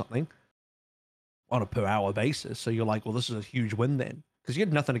retail or something on a per hour basis. So you're like, well, this is a huge win then. Because you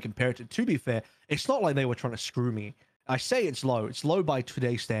had nothing to compare it to. To be fair, it's not like they were trying to screw me. I say it's low. It's low by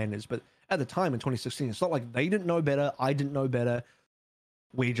today's standards. But at the time in 2016, it's not like they didn't know better. I didn't know better.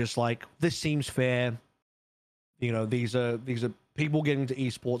 We just like, this seems fair. You know, these are people getting to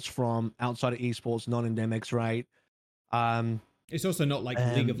esports from outside of esports, non-endemics, right? It's also not like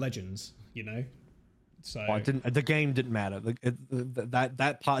League of Legends, you know? So the game didn't matter.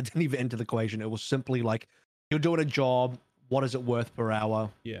 That part didn't even enter the equation. It was simply like, you're doing a job. What is it worth per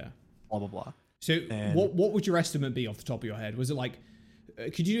hour? Yeah. Blah, blah, blah. So what would your estimate be off the top of your head? Was it like,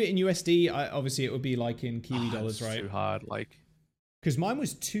 could you do it in USD? Obviously, it would be like in Kiwi dollars, right? Too hard. Like, because mine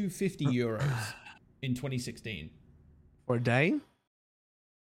was 250 euros in 2016. For a day?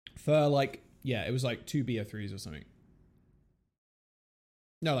 For like, yeah, it was like 2 BO3s or something.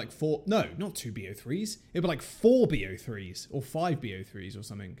 No, like 4. No, not 2 BO3s. It'd be like 4 BO3s or 5 BO3s or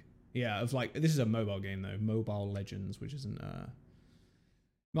something. Yeah, of like, this is a mobile game though, Mobile Legends, which isn't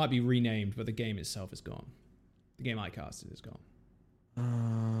might be renamed, but the game itself is gone. The game I casted is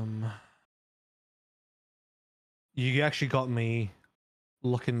gone. You actually got me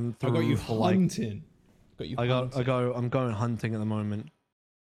looking through. I got you hunting. I'm going hunting at the moment.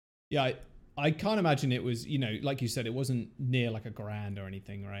 Yeah, I can't imagine it was, like you said, it wasn't near like $1,000 or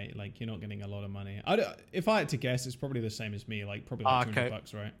anything, right? Like you're not getting a lot of money. If I had to guess, it's probably the same as me, like probably like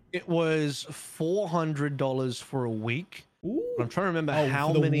 $200, right? It was $400 for a week. Ooh. But I'm trying to remember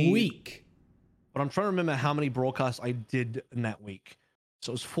how many week. But I'm trying to remember how many broadcasts I did in that week.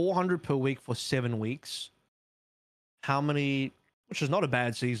 So it was 400 per week for 7 weeks. How many? Which is not a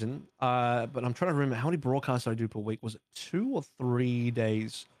bad season. But I'm trying to remember how many broadcasts I do per week. Was it 2 or 3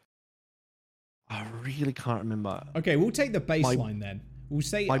 days? I really can't remember. Okay, we'll take the baseline then. We'll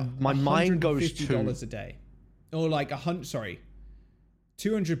say my mind goes to $150 a day, or like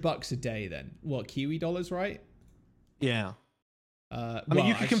 $200 a day. Then what? Kiwi dollars, right? Yeah. I mean,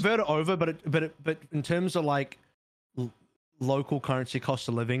 you can convert it over, but in terms of like local currency cost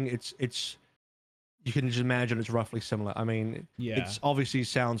of living, it's you can just imagine it's roughly similar. I mean, it's obviously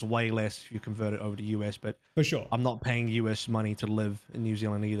sounds way less if you convert it over to US, but for sure, I'm not paying US money to live in New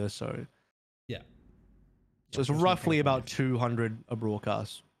Zealand either, so yeah. So it's roughly about 200 a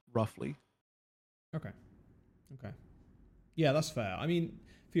broadcast, roughly. Okay. Yeah, that's fair. I mean,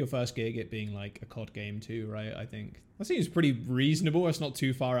 for your first gig, it being like a COD game too, right? I think that seems pretty reasonable. It's not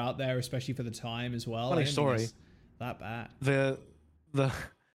too far out there, especially for the time as well. Funny story. That bad.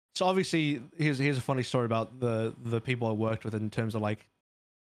 So obviously here's a funny story about the people I worked with in terms of like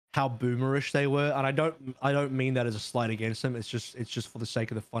how boomerish they were, and I don't mean that as a slight against them. It's just for the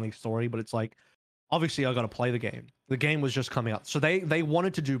sake of the funny story, but it's like obviously I got to play the game. The game was just coming out, so they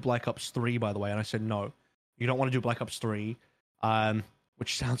wanted to do Black Ops 3, by the way, and I said no, you don't want to do Black Ops 3,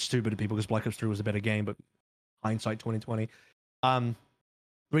 which sounds stupid to people because Black Ops 3 was a better game, but hindsight 2020. The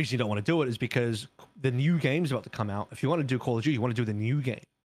reason you don't want to do it is because the new game's about to come out. If you want to do Call of Duty, you want to do the new game.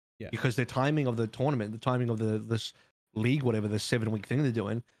 Yeah. Because the timing of the tournament, the timing of this league, whatever, the 7-week thing they're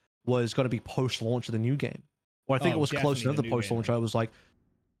doing, was going to be post-launch of the new game. Or I think it was close enough to post-launch. I was like,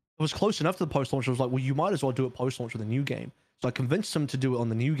 it was close enough to the post-launch. I was like, well, you might as well do it post-launch with the new game. So I convinced them to do it on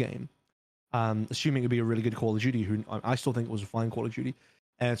the new game, assuming it'd be a really good Call of Duty. Who I still think it was a fine Call of Duty.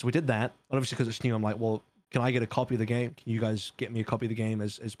 And so we did that. And obviously, because it's new, I'm like, well, can I get a copy of the game? Can you guys get me a copy of the game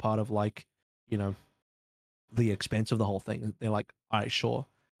as part of like, the expense of the whole thing? And they're like, all right, sure.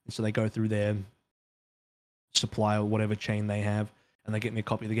 And so they go through their supply or whatever chain they have, and they get me a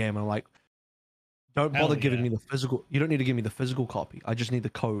copy of the game. And I'm like, don't bother giving me the physical. You don't need to give me the physical copy. I just need the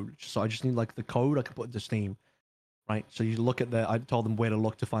code. So I just need like the code I can put into Steam, right? So you look at I told them where to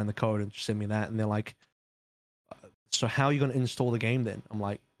look to find the code and just send me that. And they're like, so how are you going to install the game then? I'm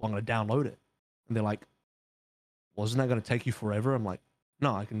like, well, I'm going to download it. And they're like, well, isn't that going to take you forever? I'm like,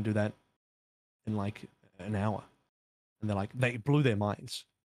 no, I can do that in like an hour. And they're like, they blew their minds.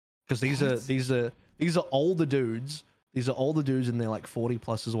 Because these are older dudes. These are older dudes and they're like 40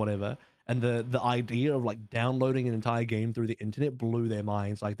 pluses, whatever. And the idea of like downloading an entire game through the internet blew their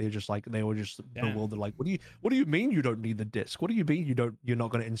minds. Like they were just bewildered. Like, what do you mean you don't need the disc? What do you mean you're not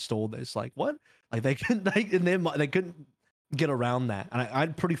going to install this? Like what? Like they couldn't get around that. And I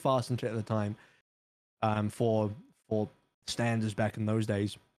had pretty fast internet at the time, for standards back in those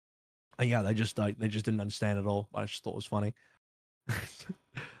days. And yeah, they just didn't understand it all. I just thought it was funny.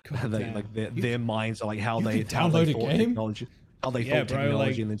 Their minds are like how they download a game. Technology, how they thought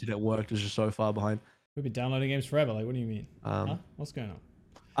technology and the internet worked is just so far behind. We've been downloading games forever. Like, what do you mean? What's going on?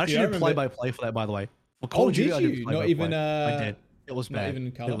 I actually did play-by-play for that, by the way. For Call of Duty, I did play-by-play. Not even. I did. It was bad. Not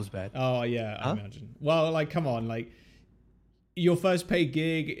even color? It was bad. Oh yeah, I imagine. Well, like, come on, like. Your first paid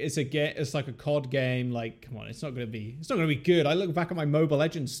gig is it's like a COD game. Like, come on, it's not gonna be good. I look back at my Mobile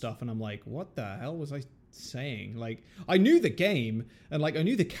Legends stuff and I'm like, what the hell was I saying? Like, I knew the game and like I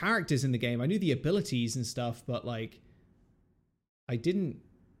knew the characters in the game, I knew the abilities and stuff, but like, I didn't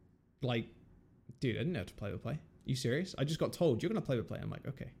like, dude, I didn't know how to play with play. Are you serious? I just got told you're gonna play with play. I'm like,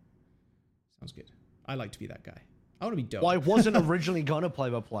 okay, sounds good. I like to be that guy. I want to be dope. Well, I wasn't originally gonna play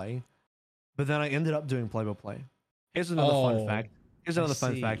by play, but then I ended up doing play by play. Here's another fun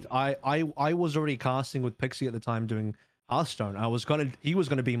fact. I was already casting with Pixie at the time doing Hearthstone. He was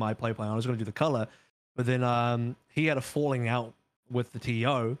gonna be my play player. I was gonna do the color, but then he had a falling out with the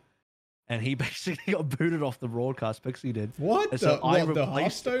TO, and he basically got booted off the broadcast. Pixie did. What? So the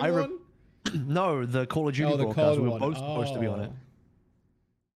Hearthstone one? No, the Call of Duty broadcast. We were both supposed to be on it.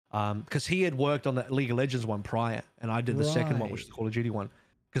 Because he had worked on the League of Legends one prior, and I did the second one, which is the Call of Duty one,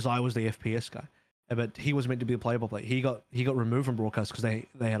 because I was the FPS guy. But he was meant to be a play-by-play. He got removed from broadcast because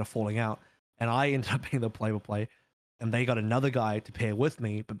they had a falling out, and I ended up being the play-by-play, and they got another guy to pair with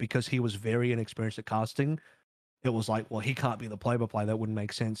me. But because he was very inexperienced at casting, it was like, well, he can't be the play-by-play. That wouldn't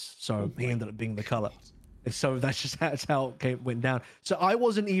make sense. So he ended up being the color. And so that's how it went down. So it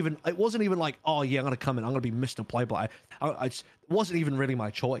wasn't even like, oh yeah, I'm gonna come in, I'm gonna be Mr. Playboy. It wasn't even really my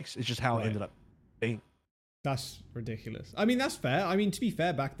choice. It's just how it ended up being. That's ridiculous. I mean, that's fair. I mean, to be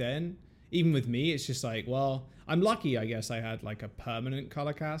fair, back then, even with me, it's just like, well, I'm lucky, I guess I had like a permanent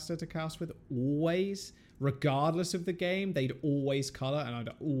color caster to cast with always, regardless of the game. They'd always color and I'd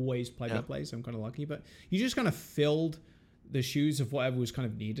always play by play, so I'm kind of lucky. But you just kind of filled the shoes of whatever was kind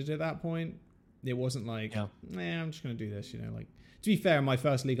of needed at that point. It wasn't like, I'm just going to do this, like, to be fair, in my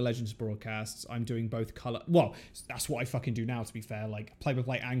first League of Legends broadcasts, I'm doing both color. Well, that's what I fucking do now, to be fair, like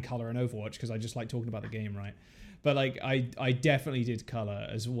play-by-play and color in Overwatch, because I just like talking about the game, right? But like, I definitely did color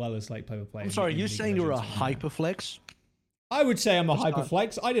as well as like play-by-play. I'm sorry, you're saying you're a hyperflex? I would say I'm a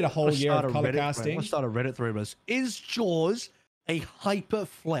hyperflex. I did a whole year of color casting. Let's start a Reddit thread with us. Is Jaws a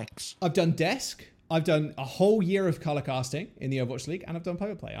hyperflex? I've done desk. I've done a whole year of color casting in the Overwatch League, and I've done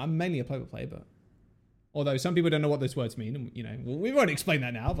play-by-play. I'm mainly a play-by-play, but although some people don't know what those words mean, and we won't explain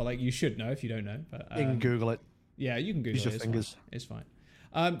that now, but like you should know if you don't know. But you can Google it. Yeah, you can Google it. Use your fingers. It's fine.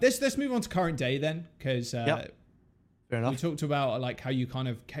 Let's move on to current day then, because fair enough. We talked about like how you kind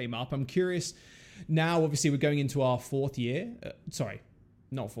of came up. I'm curious. Now, obviously, we're going into our fourth year. Sorry,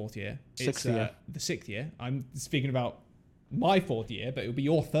 not fourth year. Sixth year. The 6th year. I'm speaking about my 4th year, but it'll be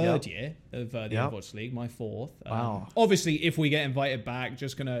your 3rd year of the Overwatch League, my 4th. Wow. Obviously, if we get invited back,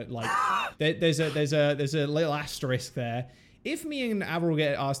 just gonna like, there's a little asterisk there. If me and AVRL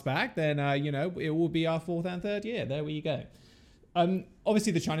get asked back, then it will be our 4th and 3rd year. There you go.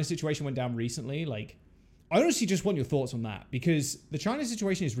 Obviously, the China situation went down recently. Like, I honestly just want your thoughts on that, because the China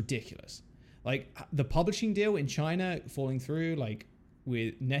situation is ridiculous. Like, the publishing deal in China falling through, like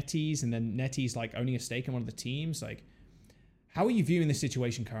with NetEase, and then NetEase like owning a stake in one of the teams, like. How are you viewing the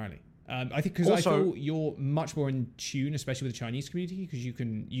situation currently? I think because I feel you're much more in tune, especially with the Chinese community, because you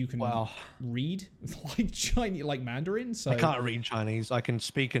can read like Chinese, like Mandarin. So I can't read Chinese. I can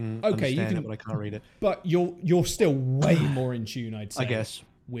speak and understand it, but I can't read it. But you're still way more in tune, I'd say. I guess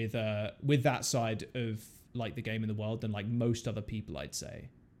with that side of like the game in the world than like most other people, I'd say.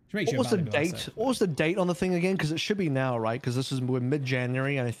 What was the date? What was the date on the thing again? Because it should be now, right? Because we're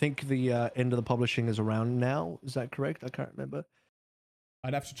mid-January, and I think the end of the publishing is around now. Is that correct? I can't remember.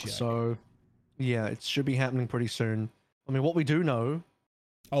 I'd have to check. So, yeah, it should be happening pretty soon. I mean, what we do know.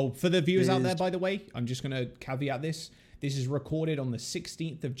 Oh, for the viewers out there, by the way, I'm just gonna caveat this. This is recorded on the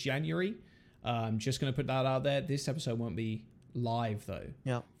 16th of January. I'm just gonna put that out there. This episode won't be live though.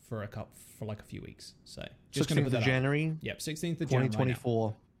 Yeah. For like a few weeks. So just 16th gonna put that of January. Out. Yep, 16th of January.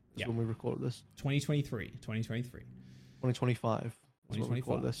 2024. That's when we record this. 2023. 2025.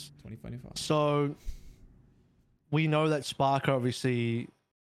 2025. So we know that Sparker, obviously,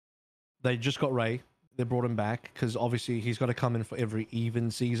 they just got Ray. They brought him back because obviously he's got to come in for every even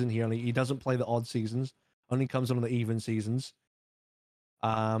season. He doesn't play the odd seasons. Only comes in on the even seasons.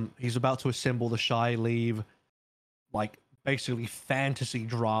 He's about to assemble the Shy Leave, like basically fantasy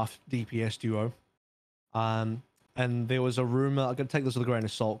draft DPS duo. And there was a rumor, I'm going to take this with a grain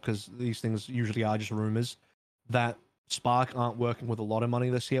of salt because these things usually are just rumors, that Spark aren't working with a lot of money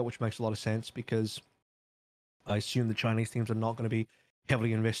this year, which makes a lot of sense because I assume the Chinese teams are not going to be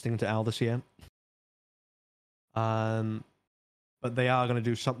heavily investing into AL this year. But they are going to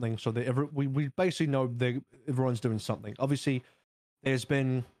do something. So we basically know everyone's doing something. Obviously, there's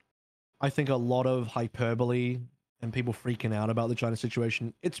been, I think, a lot of hyperbole and people freaking out about the China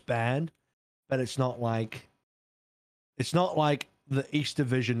situation. It's bad, but it's not like the East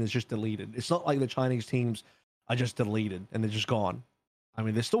Division is just deleted. It's not like the Chinese teams are just deleted and they're just gone. I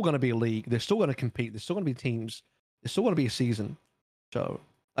mean, there's still going to be a league. They're still going to compete. There's still going to be teams. There's still going to be a season. So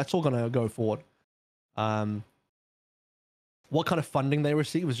that's all going to go forward. What kind of funding they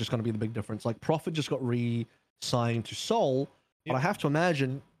receive is just going to be the big difference. Like, Prophet just got re-signed to Seoul, but I have to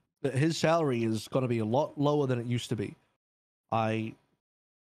imagine that his salary is going to be a lot lower than it used to be. I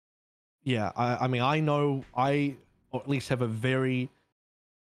mean, I know or at least have a very,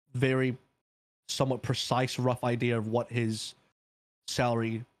 very somewhat precise, rough idea of what his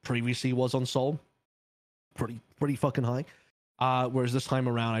salary previously was on Seoul. Pretty fucking high. Whereas this time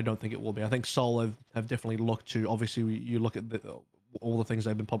around, I don't think it will be. I think Seoul have definitely looked to, obviously, you look at all the things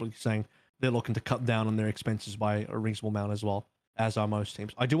they've been publicly saying, they're looking to cut down on their expenses by a reasonable amount as well, as are most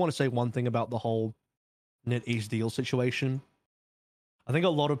teams. I do want to say one thing about the whole NetEase deal situation. I think a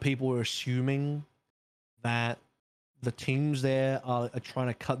lot of people were assuming that the teams there are trying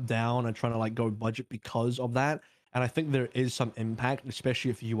to cut down and trying to like go budget because of that. And I think there is some impact,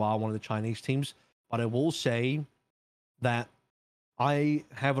 especially if you are one of the Chinese teams. But I will say that I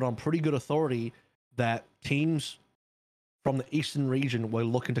have it on pretty good authority that teams from the Eastern region were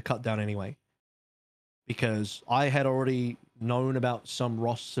looking to cut down anyway. because I had already known about some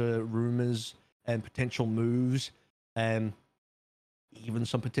roster rumors and potential moves, and even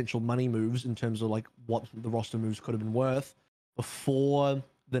some potential money moves in terms of like what the roster moves could have been worth before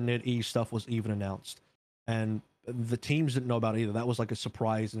the NetEase stuff was even announced. And the teams didn't know about it either. That was like a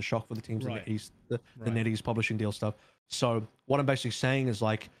surprise and shock for the teams in Right. the East, the Right. NetEase publishing deal stuff. So what I'm basically saying is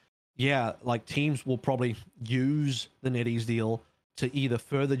like, yeah, like teams will probably use the NetEase deal to either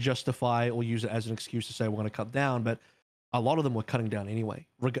further justify or use it as an excuse to say we're going to cut down, but a lot of them were cutting down anyway.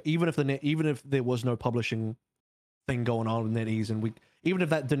 Even if there was no publishing thing going on with NetEase, and we even if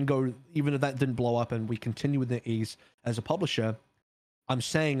that didn't blow up, and we continue with NetEase as a publisher, I'm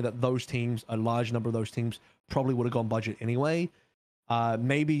saying that those teams, a large number of those teams, probably would have gone budget anyway.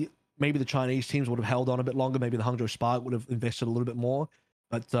 Maybe the Chinese teams would have held on a bit longer. Maybe the Hangzhou Spark would have invested a little bit more.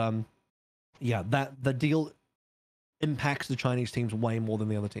 But yeah, that the deal impacts the Chinese teams way more than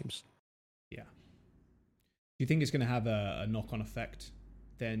the other teams. Yeah. Do you think it's going to have a knock-on effect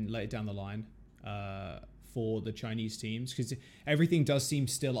then later down the line for the Chinese teams? Because everything does seem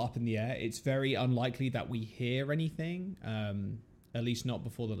still up in the air. It's very unlikely that we hear anything, at least not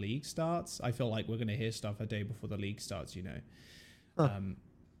before the league starts. I feel like we're going to hear stuff a day before the league starts, you know. Huh.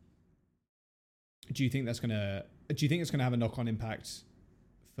 Do you think it's going to have a knock-on impact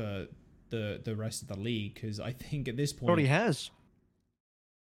for the rest of the league? Because I think at this point, Already has.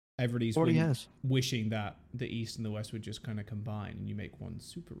 Everybody's wishing that the East and the West would just kind of combine and you make one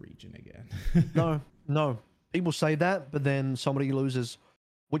super region again. No. People say that, but then somebody loses.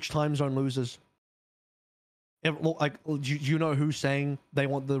 Which time zone loses? Do you know who's saying they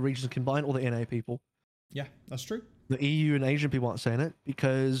want the regions combined? All the NA people. Yeah, that's true. The EU and Asian people aren't saying it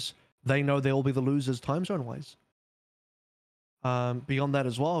because they know they'll be the losers time zone wise. Beyond that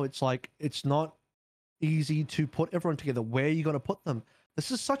as well, it's like it's not easy to put everyone together. Where are you going to put them? This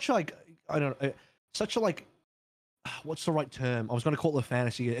is such like such a like, what's the right term? I was going to call it a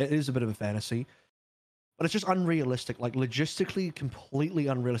fantasy. It is a bit of a fantasy, but it's just unrealistic. Like logistically, completely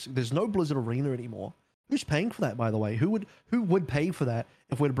unrealistic. There's no Blizzard Arena anymore. Who's paying for that, by the way? Who would pay for that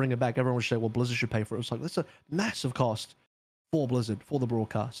if we were to bring it back? Everyone would say, well, Blizzard should pay for it. It's like that's a massive cost for Blizzard for the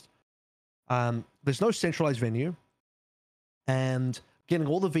broadcast. There's no centralized venue, and getting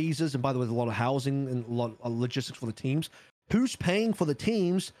all the visas, and by the way, there's a lot of housing and a lot of logistics for the teams. Who's paying for the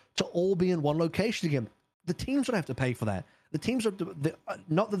teams to all be in one location again? The teams would have to pay for that. The teams are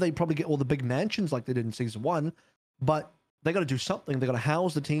not that they probably get all the big mansions like they did in season 1, but they got to do something. They got to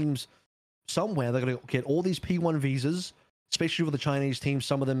house the teams somewhere. They're going to get all these P1 visas, especially for the Chinese teams.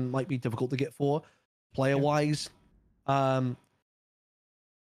 Some of them might be difficult to get for player wise. Okay,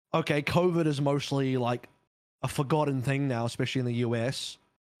 COVID is mostly like a forgotten thing now, especially in the US.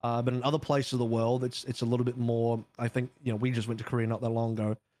 But in other places of the world, it's a little bit more. I think we just went to Korea not that long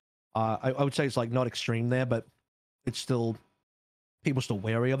ago. I would say it's like not extreme there, but it's still people still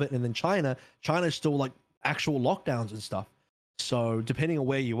wary of it. And then China's still like actual lockdowns and stuff. So depending on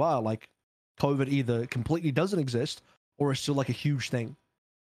where you are, like COVID either completely doesn't exist or it's still like a huge thing.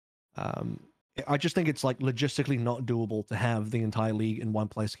 I just think it's like logistically not doable to have the entire league in one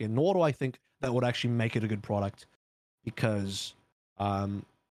place again. Nor do I think that would actually make it a good product because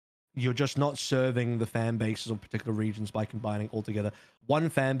you're just not serving the fan bases of particular regions by combining all together. One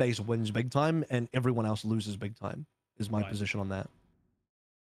fan base wins big time and everyone else loses big time is my position on that.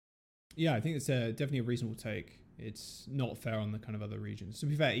 Yeah, I think it's definitely a reasonable take. It's not fair on the kind of other regions. To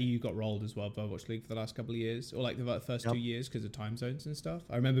be fair, EU got rolled as well by Overwatch League for the last couple of years, or like the first 2 years because of time zones and stuff.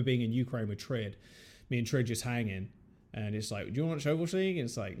 I remember being in Ukraine with Trid, me and Trid just hanging, and it's like, do you want to watch Overwatch League? And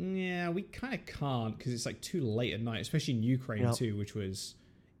it's like, yeah, we kind of can't because it's like too late at night, especially in Ukraine too, which was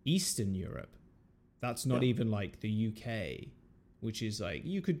Eastern Europe. That's not even like the UK, which is like,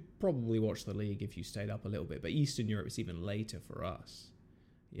 you could probably watch the league if you stayed up a little bit, but Eastern Europe is even later for us.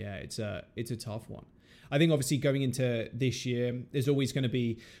 Yeah, it's a tough one. I think obviously going into this year, there's always going to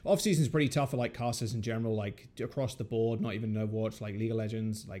be off season's pretty tough for like casters in general, like across the board, not even Overwatch, like League of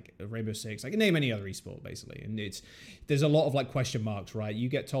Legends, like Rainbow Six, like name any other esport basically. And there's a lot of like question marks, right? You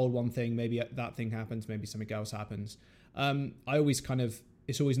get told one thing, maybe that thing happens, maybe something else happens.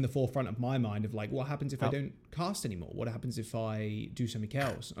 It's always in the forefront of my mind of like, what happens if I don't cast anymore? What happens if I do something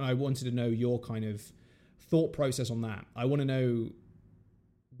else? And I wanted to know your kind of thought process on that. I want to know,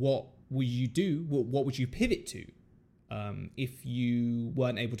 what would you do? What would you pivot to if you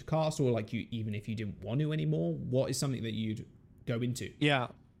weren't able to cast, or like even if you didn't want to anymore? What is something that you'd go into? Yeah,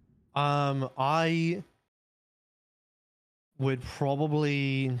 I would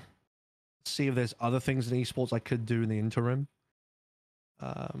probably see if there's other things in esports I could do in the interim.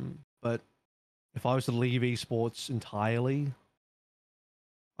 But if I was to leave esports entirely,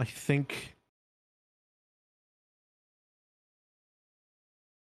 I think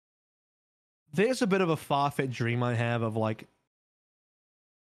there's a bit of a far-fetched dream I have of like,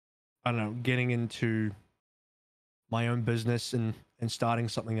 I don't know, getting into my own business and starting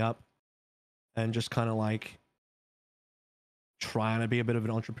something up and just kind of like trying to be a bit of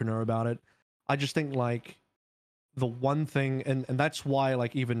an entrepreneur about it. I just think like the one thing, and that's why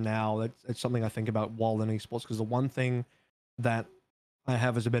like even now it's something I think about while in esports, because the one thing that I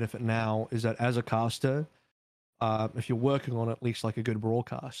have as a benefit now is that as a caster, if you're working on at least like a good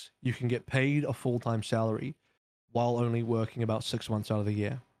broadcast, you can get paid a full-time salary while only working about 6 months out of the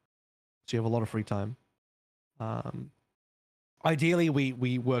year. So you have a lot of free time. Ideally,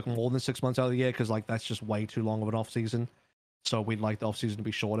 we work more than 6 months out of the year because like that's just way too long of an off season. So we'd like the off season to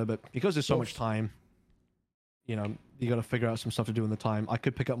be shorter, but because there's so much time, you know, you got to figure out some stuff to do in the time. I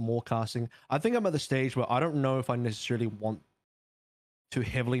could pick up more casting. I think I'm at the stage where I don't know if I necessarily want to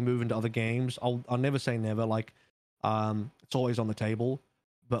heavily move into other games. I'll never say never. Like, it's always on the table,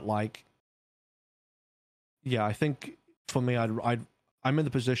 but like, yeah, I think for me, I'm in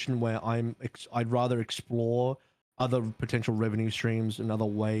the position where I'd rather explore other potential revenue streams and other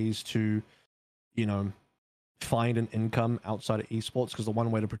ways to, you know, find an income outside of esports, because the one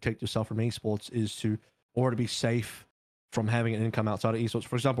way to protect yourself from esports is to, or to be safe from having an income outside of esports.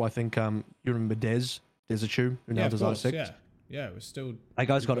 For example, I think you remember Desachu, who now does R6. Yeah, it was still. That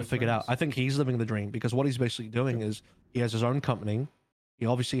guy's got it figured out. I think he's living the dream, because what he's basically doing is he has his own company. He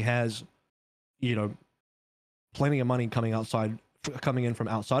obviously has, you know, plenty of money coming in from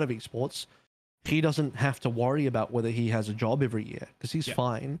outside of esports. He doesn't have to worry about whether he has a job every year because he's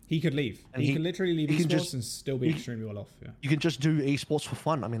fine. He could leave. And he could literally leave esports and still be extremely well off. Yeah. You can just do esports for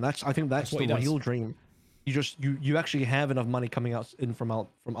fun. I mean, I think that's the real dream. You actually have enough money coming in from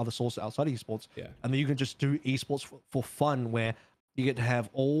other sources outside of esports. Yeah. And then you can just do esports for fun, where you get to have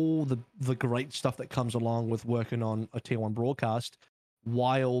all the great stuff that comes along with working on a tier 1 broadcast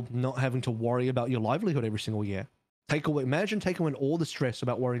while not having to worry about your livelihood every single year. Imagine taking away all the stress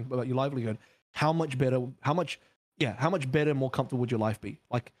about worrying about your livelihood. How much better, more comfortable would your life be?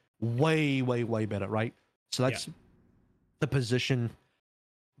 Like way, way, way better, right? So that's the position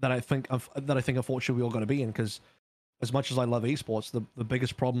that I think unfortunately we all got to be in, because as much as I love esports, the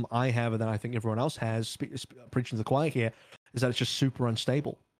biggest problem I have, and that I think everyone else has, preaching to the choir here, is that it's just super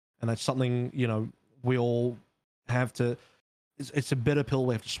unstable. And that's something, you know, we all have to, it's a bitter pill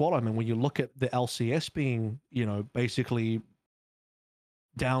we have to swallow. I mean, when you look at the LCS being, you know, basically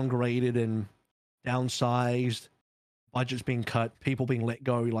downgraded and downsized, budgets being cut, people being let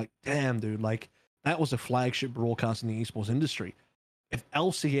go, like, damn, dude, like, that was a flagship broadcast in the esports industry. If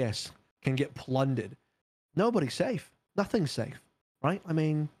LCS can get plundered, nobody's safe. Nothing's safe, right? I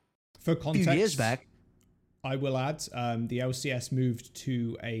mean, for context, a few years back, I will add, the LCS moved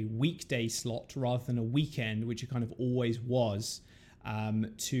to a weekday slot rather than a weekend, which it kind of always was,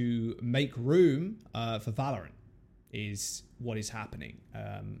 to make room for Valorant, is what is happening.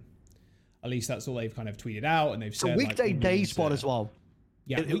 At least that's all they've kind of tweeted out, and they've said. A weekday day spot as well.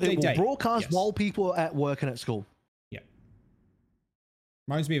 Yeah, it will broadcast while people are at work and at school. Yeah.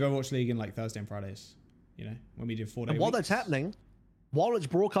 Reminds me of Overwatch League in like Thursday and Fridays, you know, when we did 4-day And while weeks. that's happening, while it's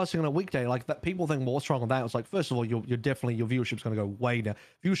broadcasting on a weekday, like that, people think, well, what's wrong with that? It's like, first of all, you're definitely, your viewership's going to go way down.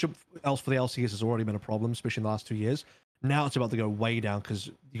 Viewership else for the LCS has already been a problem, especially in the last 2 years. Now it's about to go way down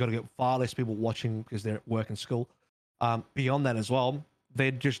because you got to get far less people watching because they're at work and school. Beyond that as well,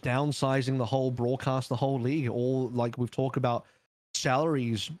 they're just downsizing the whole broadcast, the whole league. All, like we've talked about,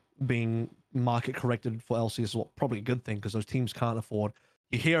 salaries being market corrected for LCS is probably a good thing, because those teams can't afford.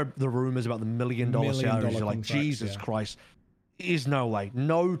 You hear the rumors about the $1 million salaries. You're like, Jesus Christ. There's no way.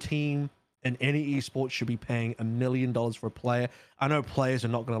 No team in any esports should be paying $1 million for a player. I know players are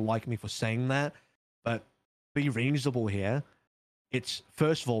not going to like me for saying that, but be reasonable here. It's,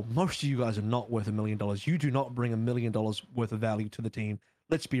 first of all, most of you guys are not worth $1 million. You do not bring $1 million worth of value to the team.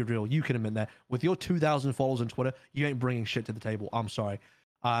 Let's be real. You can admit that. With your 2,000 followers on Twitter, you ain't bringing shit to the table. I'm sorry.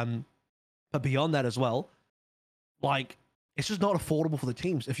 But beyond that as well, like, it's just not affordable for the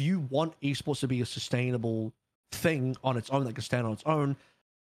teams. If you want esports to be a sustainable thing on its own that can stand on its own,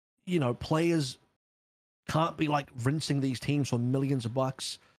 you know, players can't be like rinsing these teams for millions of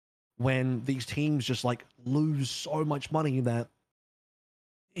bucks when these teams just like lose so much money that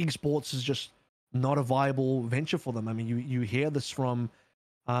esports is just not a viable venture for them. I mean, you hear this from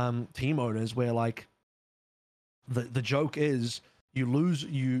team owners where like the joke is you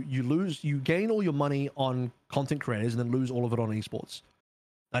gain all your money on content creators and then lose all of it on esports.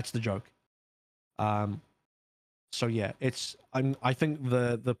 That's the joke. So yeah, I think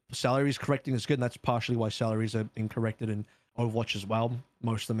the salaries correcting is good, and that's partially why salaries are being corrected in Overwatch as well.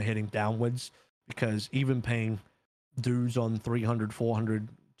 Most of them are heading downwards, because even paying dudes on 300, 400,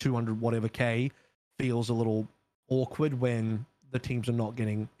 200 whatever K feels a little awkward when the teams are not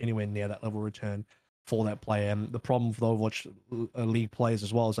getting anywhere near that level of return for that player. And the problem with Overwatch League players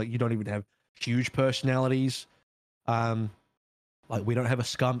as well is like you don't even have huge personalities. Like we don't have a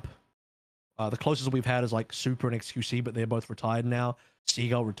Scump. The closest we've had is like Super and XQC, but they're both retired now.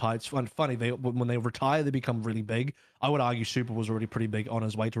 Seagull retired. It's funny. When they retire, they become really big. I would argue Super was already pretty big on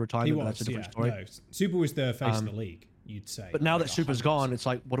his way to retirement, but that's a different story. No, Super was the face of the league, you'd say. But now like that Super's 100%. gone, it's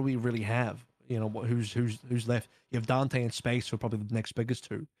like, what do we really have? You know, who's left? You have Dante and Space, who are probably the next biggest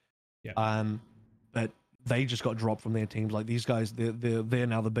two. Yeah. But they just got dropped from their teams. Like these guys, they're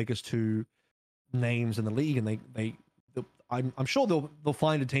now the biggest two names in the league, and I'm sure they'll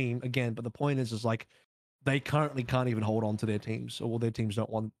find a team again. But the point is like they currently can't even hold on to their teams, or their teams don't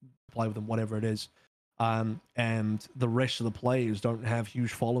want to play with them, whatever it is. And the rest of the players don't have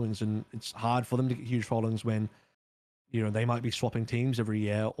huge followings, and it's hard for them to get huge followings when, you know, they might be swapping teams every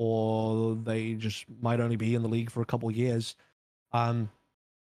year, or they just might only be in the league for a couple of years.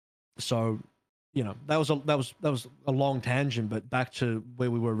 So, you know, that was a long tangent, but back to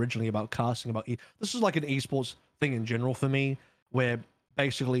where we were originally about casting. This is like an esports thing in general for me, where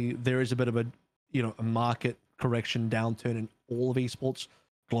basically there is a bit of a market correction downturn in all of esports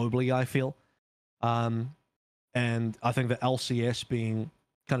globally, I feel. And I think that LCS being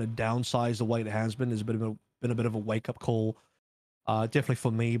kind of downsized the way it has been is been a bit of a wake up call, definitely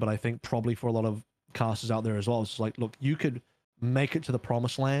for me, but I think probably for a lot of casters out there as well. It's like, look, you could make it to the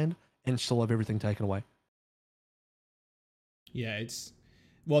promised land and still have everything taken away. Yeah, that's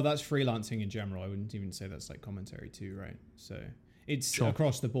freelancing in general. I wouldn't even say that's like commentary too, right? So it's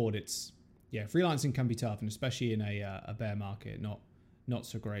across the board. Freelancing can be tough, and especially in a bear market, not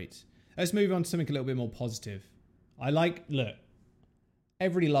so great. Let's move on to something a little bit more positive. Look,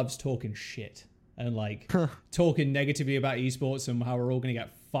 everybody loves talking shit and like talking negatively about esports and how we're all going to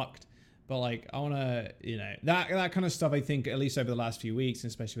get fucked. But like, I want to, that kind of stuff, I think, at least over the last few weeks, and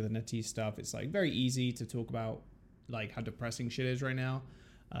especially with the NetEase stuff, it's like very easy to talk about like how depressing shit is right now.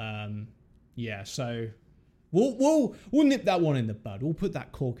 So we'll nip that one in the bud. We'll put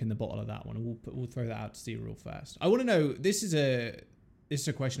that cork in the bottle of that one, and we'll throw that out to sea real fast. I want to know, this is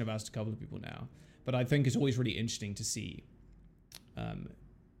a question I've asked a couple of people now, but I think it's always really interesting to see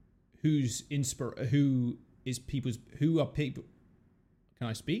who are people. Can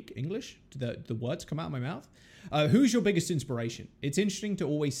I speak English? Do the words come out of my mouth? Who's your biggest inspiration? It's interesting to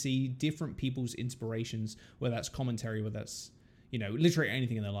always see different people's inspirations, whether that's commentary, whether that's, literally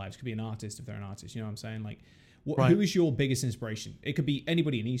anything in their lives. It could be an artist if they're an artist, you know what I'm saying? Like, Right. Who is your biggest inspiration? It could be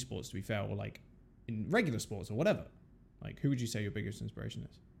anybody in esports, to be fair, or like in regular sports or whatever. Like, who would you say your biggest inspiration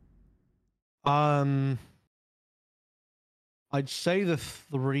is? I'd say the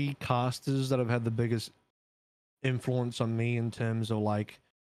three casters that have had the biggest influence on me in terms of like,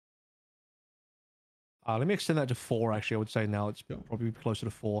 let me extend that to four. Actually, I would say now it's probably closer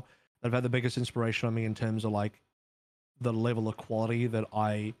to four. That have had the biggest inspiration on me in terms of like the level of quality that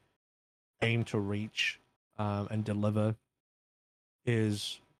I aim to reach and deliver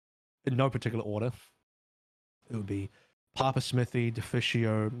is in no particular order. It would be Papa Smithy,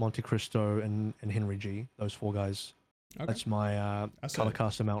 Deficio, Monte Cristo, and Henry G. Those four guys. Okay. That's my color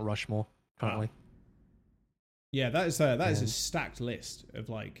caster Mount Rushmore currently. Wow. Yeah, that is a stacked list of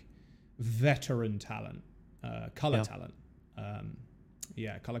like veteran talent, color talent,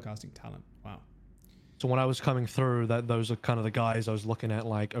 color casting talent. Wow. So when I was coming through, those are kind of the guys I was looking at.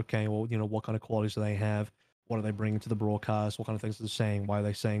 Like, okay, well, what kind of qualities do they have? What are they bringing to the broadcast? What kind of things are they saying? Why are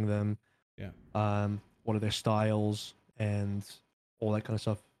they saying them? Yeah. What are their styles and all that kind of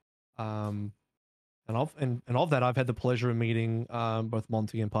stuff. And of that, I've had the pleasure of meeting both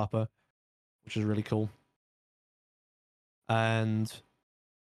Monty and Papa, which is really cool. And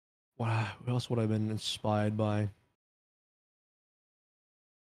what else would I have been inspired by?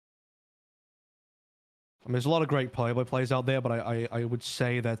 I mean, there's a lot of great play-by plays out there, but I would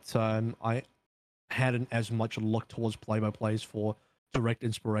say that I hadn't as much look towards play-by-plays for direct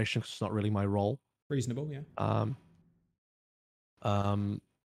inspiration because it's not really my role. Reasonable, yeah.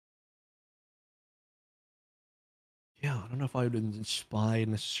 Yeah, I don't know if I've been inspired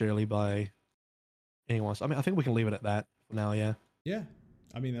necessarily by anyone else. I mean, I think we can leave it at that for now, yeah. Yeah.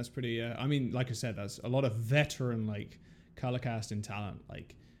 I mean, that's pretty, like I said, that's a lot of veteran, like, color casting talent,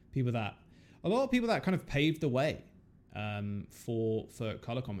 like, a lot of people that kind of paved the way for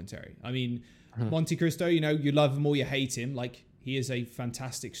color commentary. I mean, Monte Cristo, you love him or you hate him, like, he is a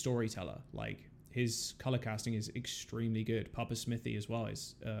fantastic storyteller. Like, his color casting is extremely good. Papa Smithy as well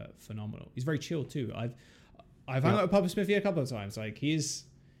is phenomenal. He's very chill too. I've hung out with Papa Smithy a couple of times. Like, he is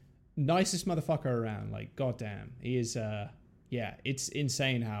nicest motherfucker around. Like, goddamn, he is yeah, it's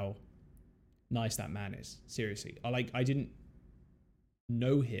insane how nice that man is. Seriously, I didn't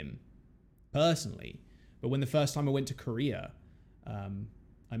know him personally, but when the first time I went to Korea,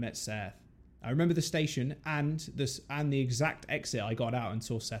 I met Seth. I remember the station and the exact exit I got out and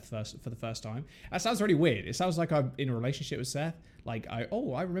saw Seth for the first time. That sounds really weird. It sounds like I'm in a relationship with Seth. Like I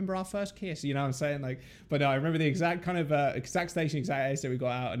remember our first kiss. You know what I'm saying? Like, but I remember the exact kind of exact station, exact exit we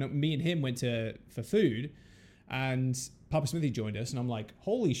got out, and me and him went for food, and Papa Smithy joined us, and I'm like,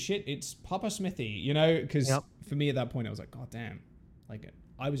 holy shit, it's Papa Smithy. You know, because for me at that point I was like, god damn, like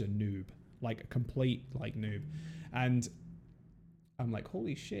I was a noob, like a complete like noob, and I'm like,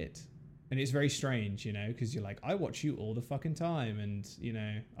 holy shit. And it's very strange, you know, because you're like, I watch you all the fucking time, and you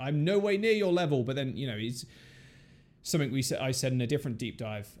know, I'm no way near your level. But then, you know, it's something I said in a different deep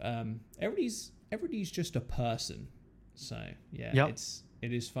dive. Everybody's just a person. So yeah,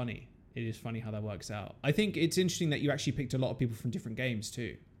 it is funny. It is funny how that works out. I think it's interesting that you actually picked a lot of people from different games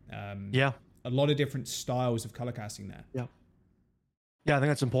too. A lot of different styles of color casting there. Yeah, I think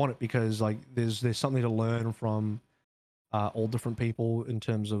that's important because like there's something to learn from all different people in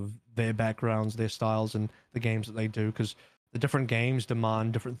terms of their backgrounds, their styles, and the games that they do, because the different games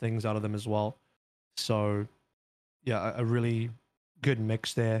demand different things out of them as well. So, yeah, a really good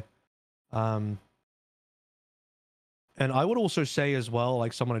mix there. And I would also say as well,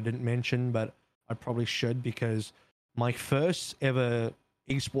 like someone I didn't mention, but I probably should, because my first ever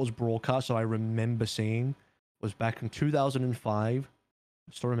esports broadcast that I remember seeing was back in 2005.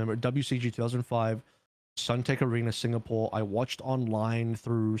 I still remember it, WCG 2005. Suntec Arena, Singapore. I watched online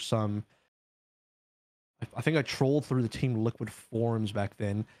through I think I trolled through the Team Liquid forums back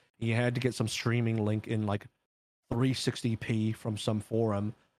then. You had to get some streaming link in like 360p from some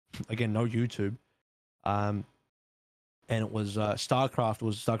forum. Again, no YouTube. And it was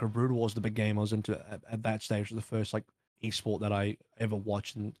StarCraft Brood War was the big game I was into at that stage. It was the first like esport that I ever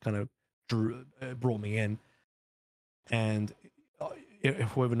watched and kind of brought me in. And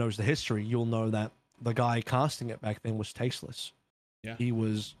if whoever knows the history, you'll know that the guy casting it back then was Tasteless. Yeah, he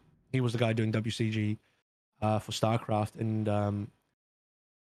was the guy doing WCG for StarCraft, and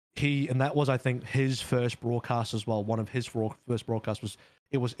that was, I think, his first broadcast as well. One of his first broadcasts was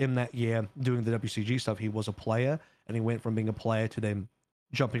in that year doing the WCG stuff. He was a player, and he went from being a player to then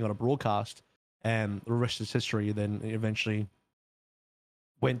jumping on a broadcast, and the rest is history. Then eventually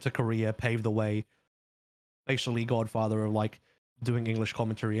went to Korea, paved the way, basically godfather of like doing English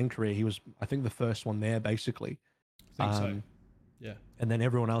commentary in Korea. He was, I think, the first one there, basically. I think so. Yeah. And then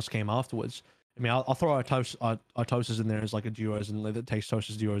everyone else came afterwards. I mean, I'll throw our Toasters in there as like a duos, and the Taste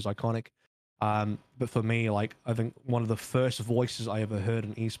Toasters duo is iconic. But for me, like, I think one of the first voices I ever heard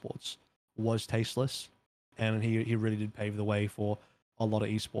in esports was Tasteless, and he really did pave the way for a lot of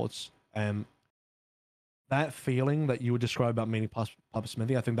esports. That feeling that you would describe about meeting Papa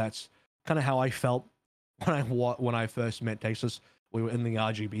Smithy, I think that's kind of how I felt when I first met Tasteless. We were in the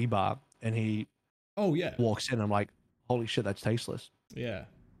RGB bar, and he walks in. I'm like, holy shit, that's Tasteless. Yeah.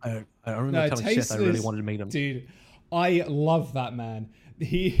 I remember telling Seth I really wanted to meet him. Dude, I love that man.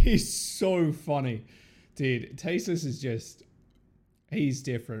 He is so funny. Dude, Tasteless is just... He's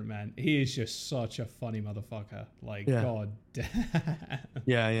different, man. He is just such a funny motherfucker. Like, god damn.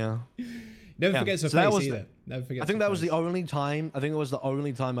 Yeah. Never forgets her face either. Never forgets. I think that was the only time. I think it was the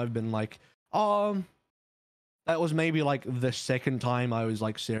only time I've been like, that was maybe like the second time I was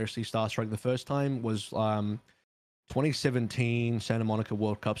like seriously starstruck. The first time was 2017 Santa Monica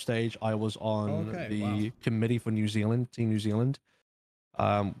World Cup stage. I was on the committee for Team New Zealand,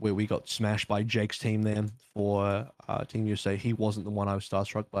 where we got smashed by Jake's team there for Team USA. He wasn't the one I was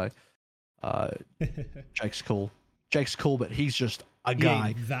starstruck by. Jake's cool, but he's just a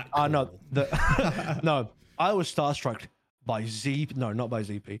guy. That cool. No, I was starstruck by not by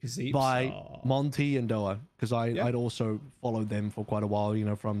ZP, by Monty and Doa, because I'd also followed them for quite a while, you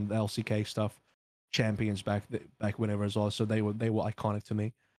know, from the LCK stuff, champions back whenever as well. So they were iconic to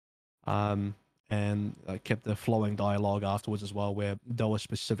me. And I kept the flowing dialogue afterwards as well, where Doa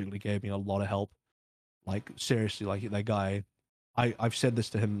specifically gave me a lot of help. Like, seriously, like that guy, I've said this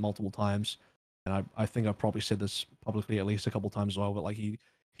to him multiple times, and I think I've probably said this publicly at least a couple times as well, but like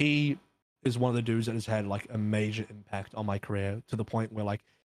he is one of the dudes that has had like a major impact on my career, to the point where like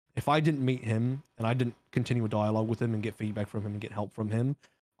if I didn't meet him and I didn't continue a dialogue with him and get feedback from him and get help from him,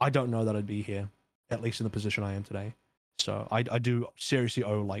 I don't know that I'd be here, at least in the position I am today. So I do seriously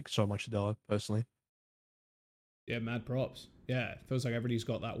owe like so much to Doa personally. Yeah, mad props. Yeah, it feels like everybody's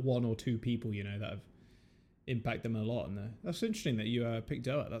got that one or two people, you know, that have impacted them a lot. And that's interesting that you picked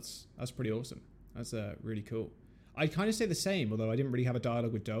Doa. That's pretty awesome. That's really cool. I kind of say the same, although I didn't really have a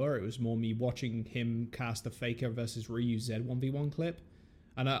dialogue with Doa. It was more me watching him cast the Faker versus Ryu Z1v1 clip.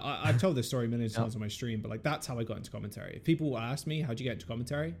 And I've told this story millions of times on my stream, but like that's how I got into commentary. If people ask me, how'd you get into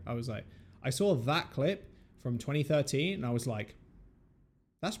commentary? I was like, I saw that clip from 2013 and I was like,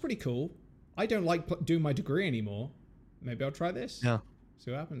 that's pretty cool. I don't like doing my degree anymore. Maybe I'll try this. Yeah.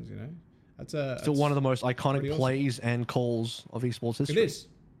 See what happens, you know? That's still one of the most iconic plays and calls of esports history. It is.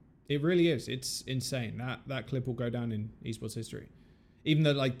 It really is. It's insane. That clip will go down in esports history. Even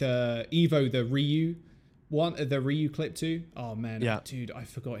the the Evo, the Ryu one, the Ryu clip too. Oh man, dude, I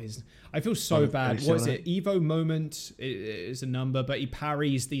forgot his. I feel so bad. What is it? Evo moment is a number, but he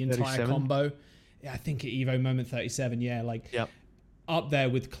parries the entire 37? combo. Yeah, I think Evo moment 37. Yeah, up there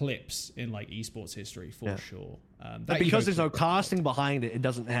with clips in like esports history for sure. But because there's no casting behind it, it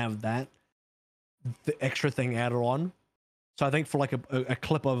doesn't have the extra thing added on. So I think for like a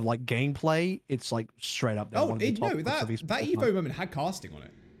clip of like gameplay, it's like straight up there. That Evo moment had casting on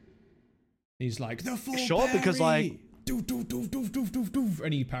it. He's like the full parry. Because like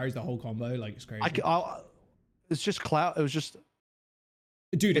and he parries the whole combo. Like it's crazy. It's just cloud. It was just.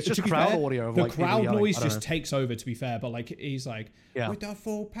 Dude, it's just crowd audio. The crowd noise just takes over, to be fair. But like, he's like, with the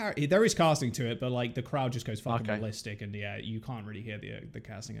full parry. There is casting to it, but like the crowd just goes fucking ballistic, and you can't really hear the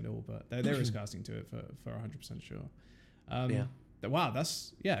casting at all. But there is casting to it for 100% sure. Wow,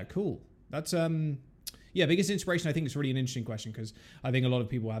 that's cool. That's biggest inspiration. I think it's really an interesting question because I think a lot of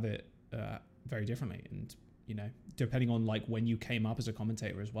people have it very differently, and you know, depending on like when you came up as a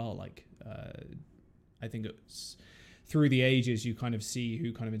commentator as well. Like, I think it's. Through the ages, you kind of see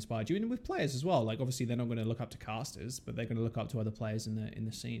who kind of inspired you, and with players as well. Like obviously, they're not going to look up to casters, but they're going to look up to other players in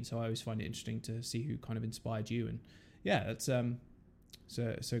the scene. So I always find it interesting to see who kind of inspired you. And yeah, that's so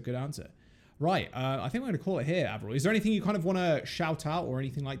a good answer. Right, I think we're going to call it here, AVRL. Is there anything you kind of want to shout out or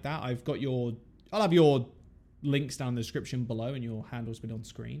anything like that? I'll have your links down in the description below, and your handle's been on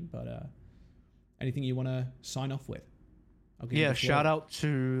screen. But anything you want to sign off with? Shout out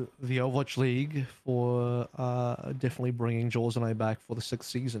to the Overwatch League for definitely bringing Jaws and I back for the 6th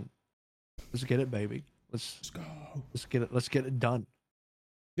season. Let's get it, baby. Let's go. Let's get it done.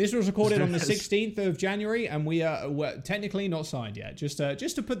 This was recorded on the 16th of January, and we're technically not signed yet. Just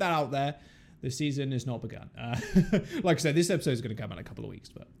to put that out there, the season is not begun. Like I said, this episode is going to come in a couple of weeks,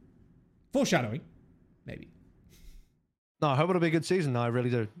 but foreshadowing, maybe. No, I hope it'll be a good season. No, I really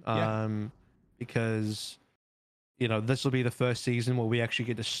do. Because. You know, this will be the first season where we actually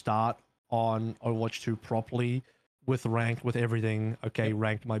get to start on Overwatch 2 properly with ranked, with everything. Okay,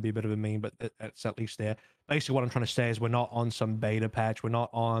 ranked might be a bit of a meme, but it's at least there. Basically, what I'm trying to say is we're not on some beta patch. We're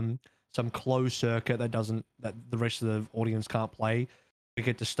not on some closed circuit that the rest of the audience can't play. We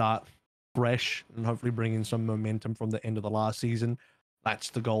get to start fresh and hopefully bring in some momentum from the end of the last season.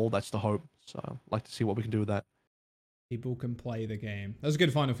 That's the goal. That's the hope. So I'd like to see what we can do with that. People can play the game. That was a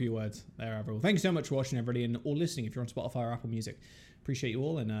good final few words there, AVRL. Thank you so much for watching, everybody, and or listening if you're on Spotify or Apple Music. Appreciate you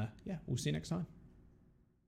all, and we'll see you next time.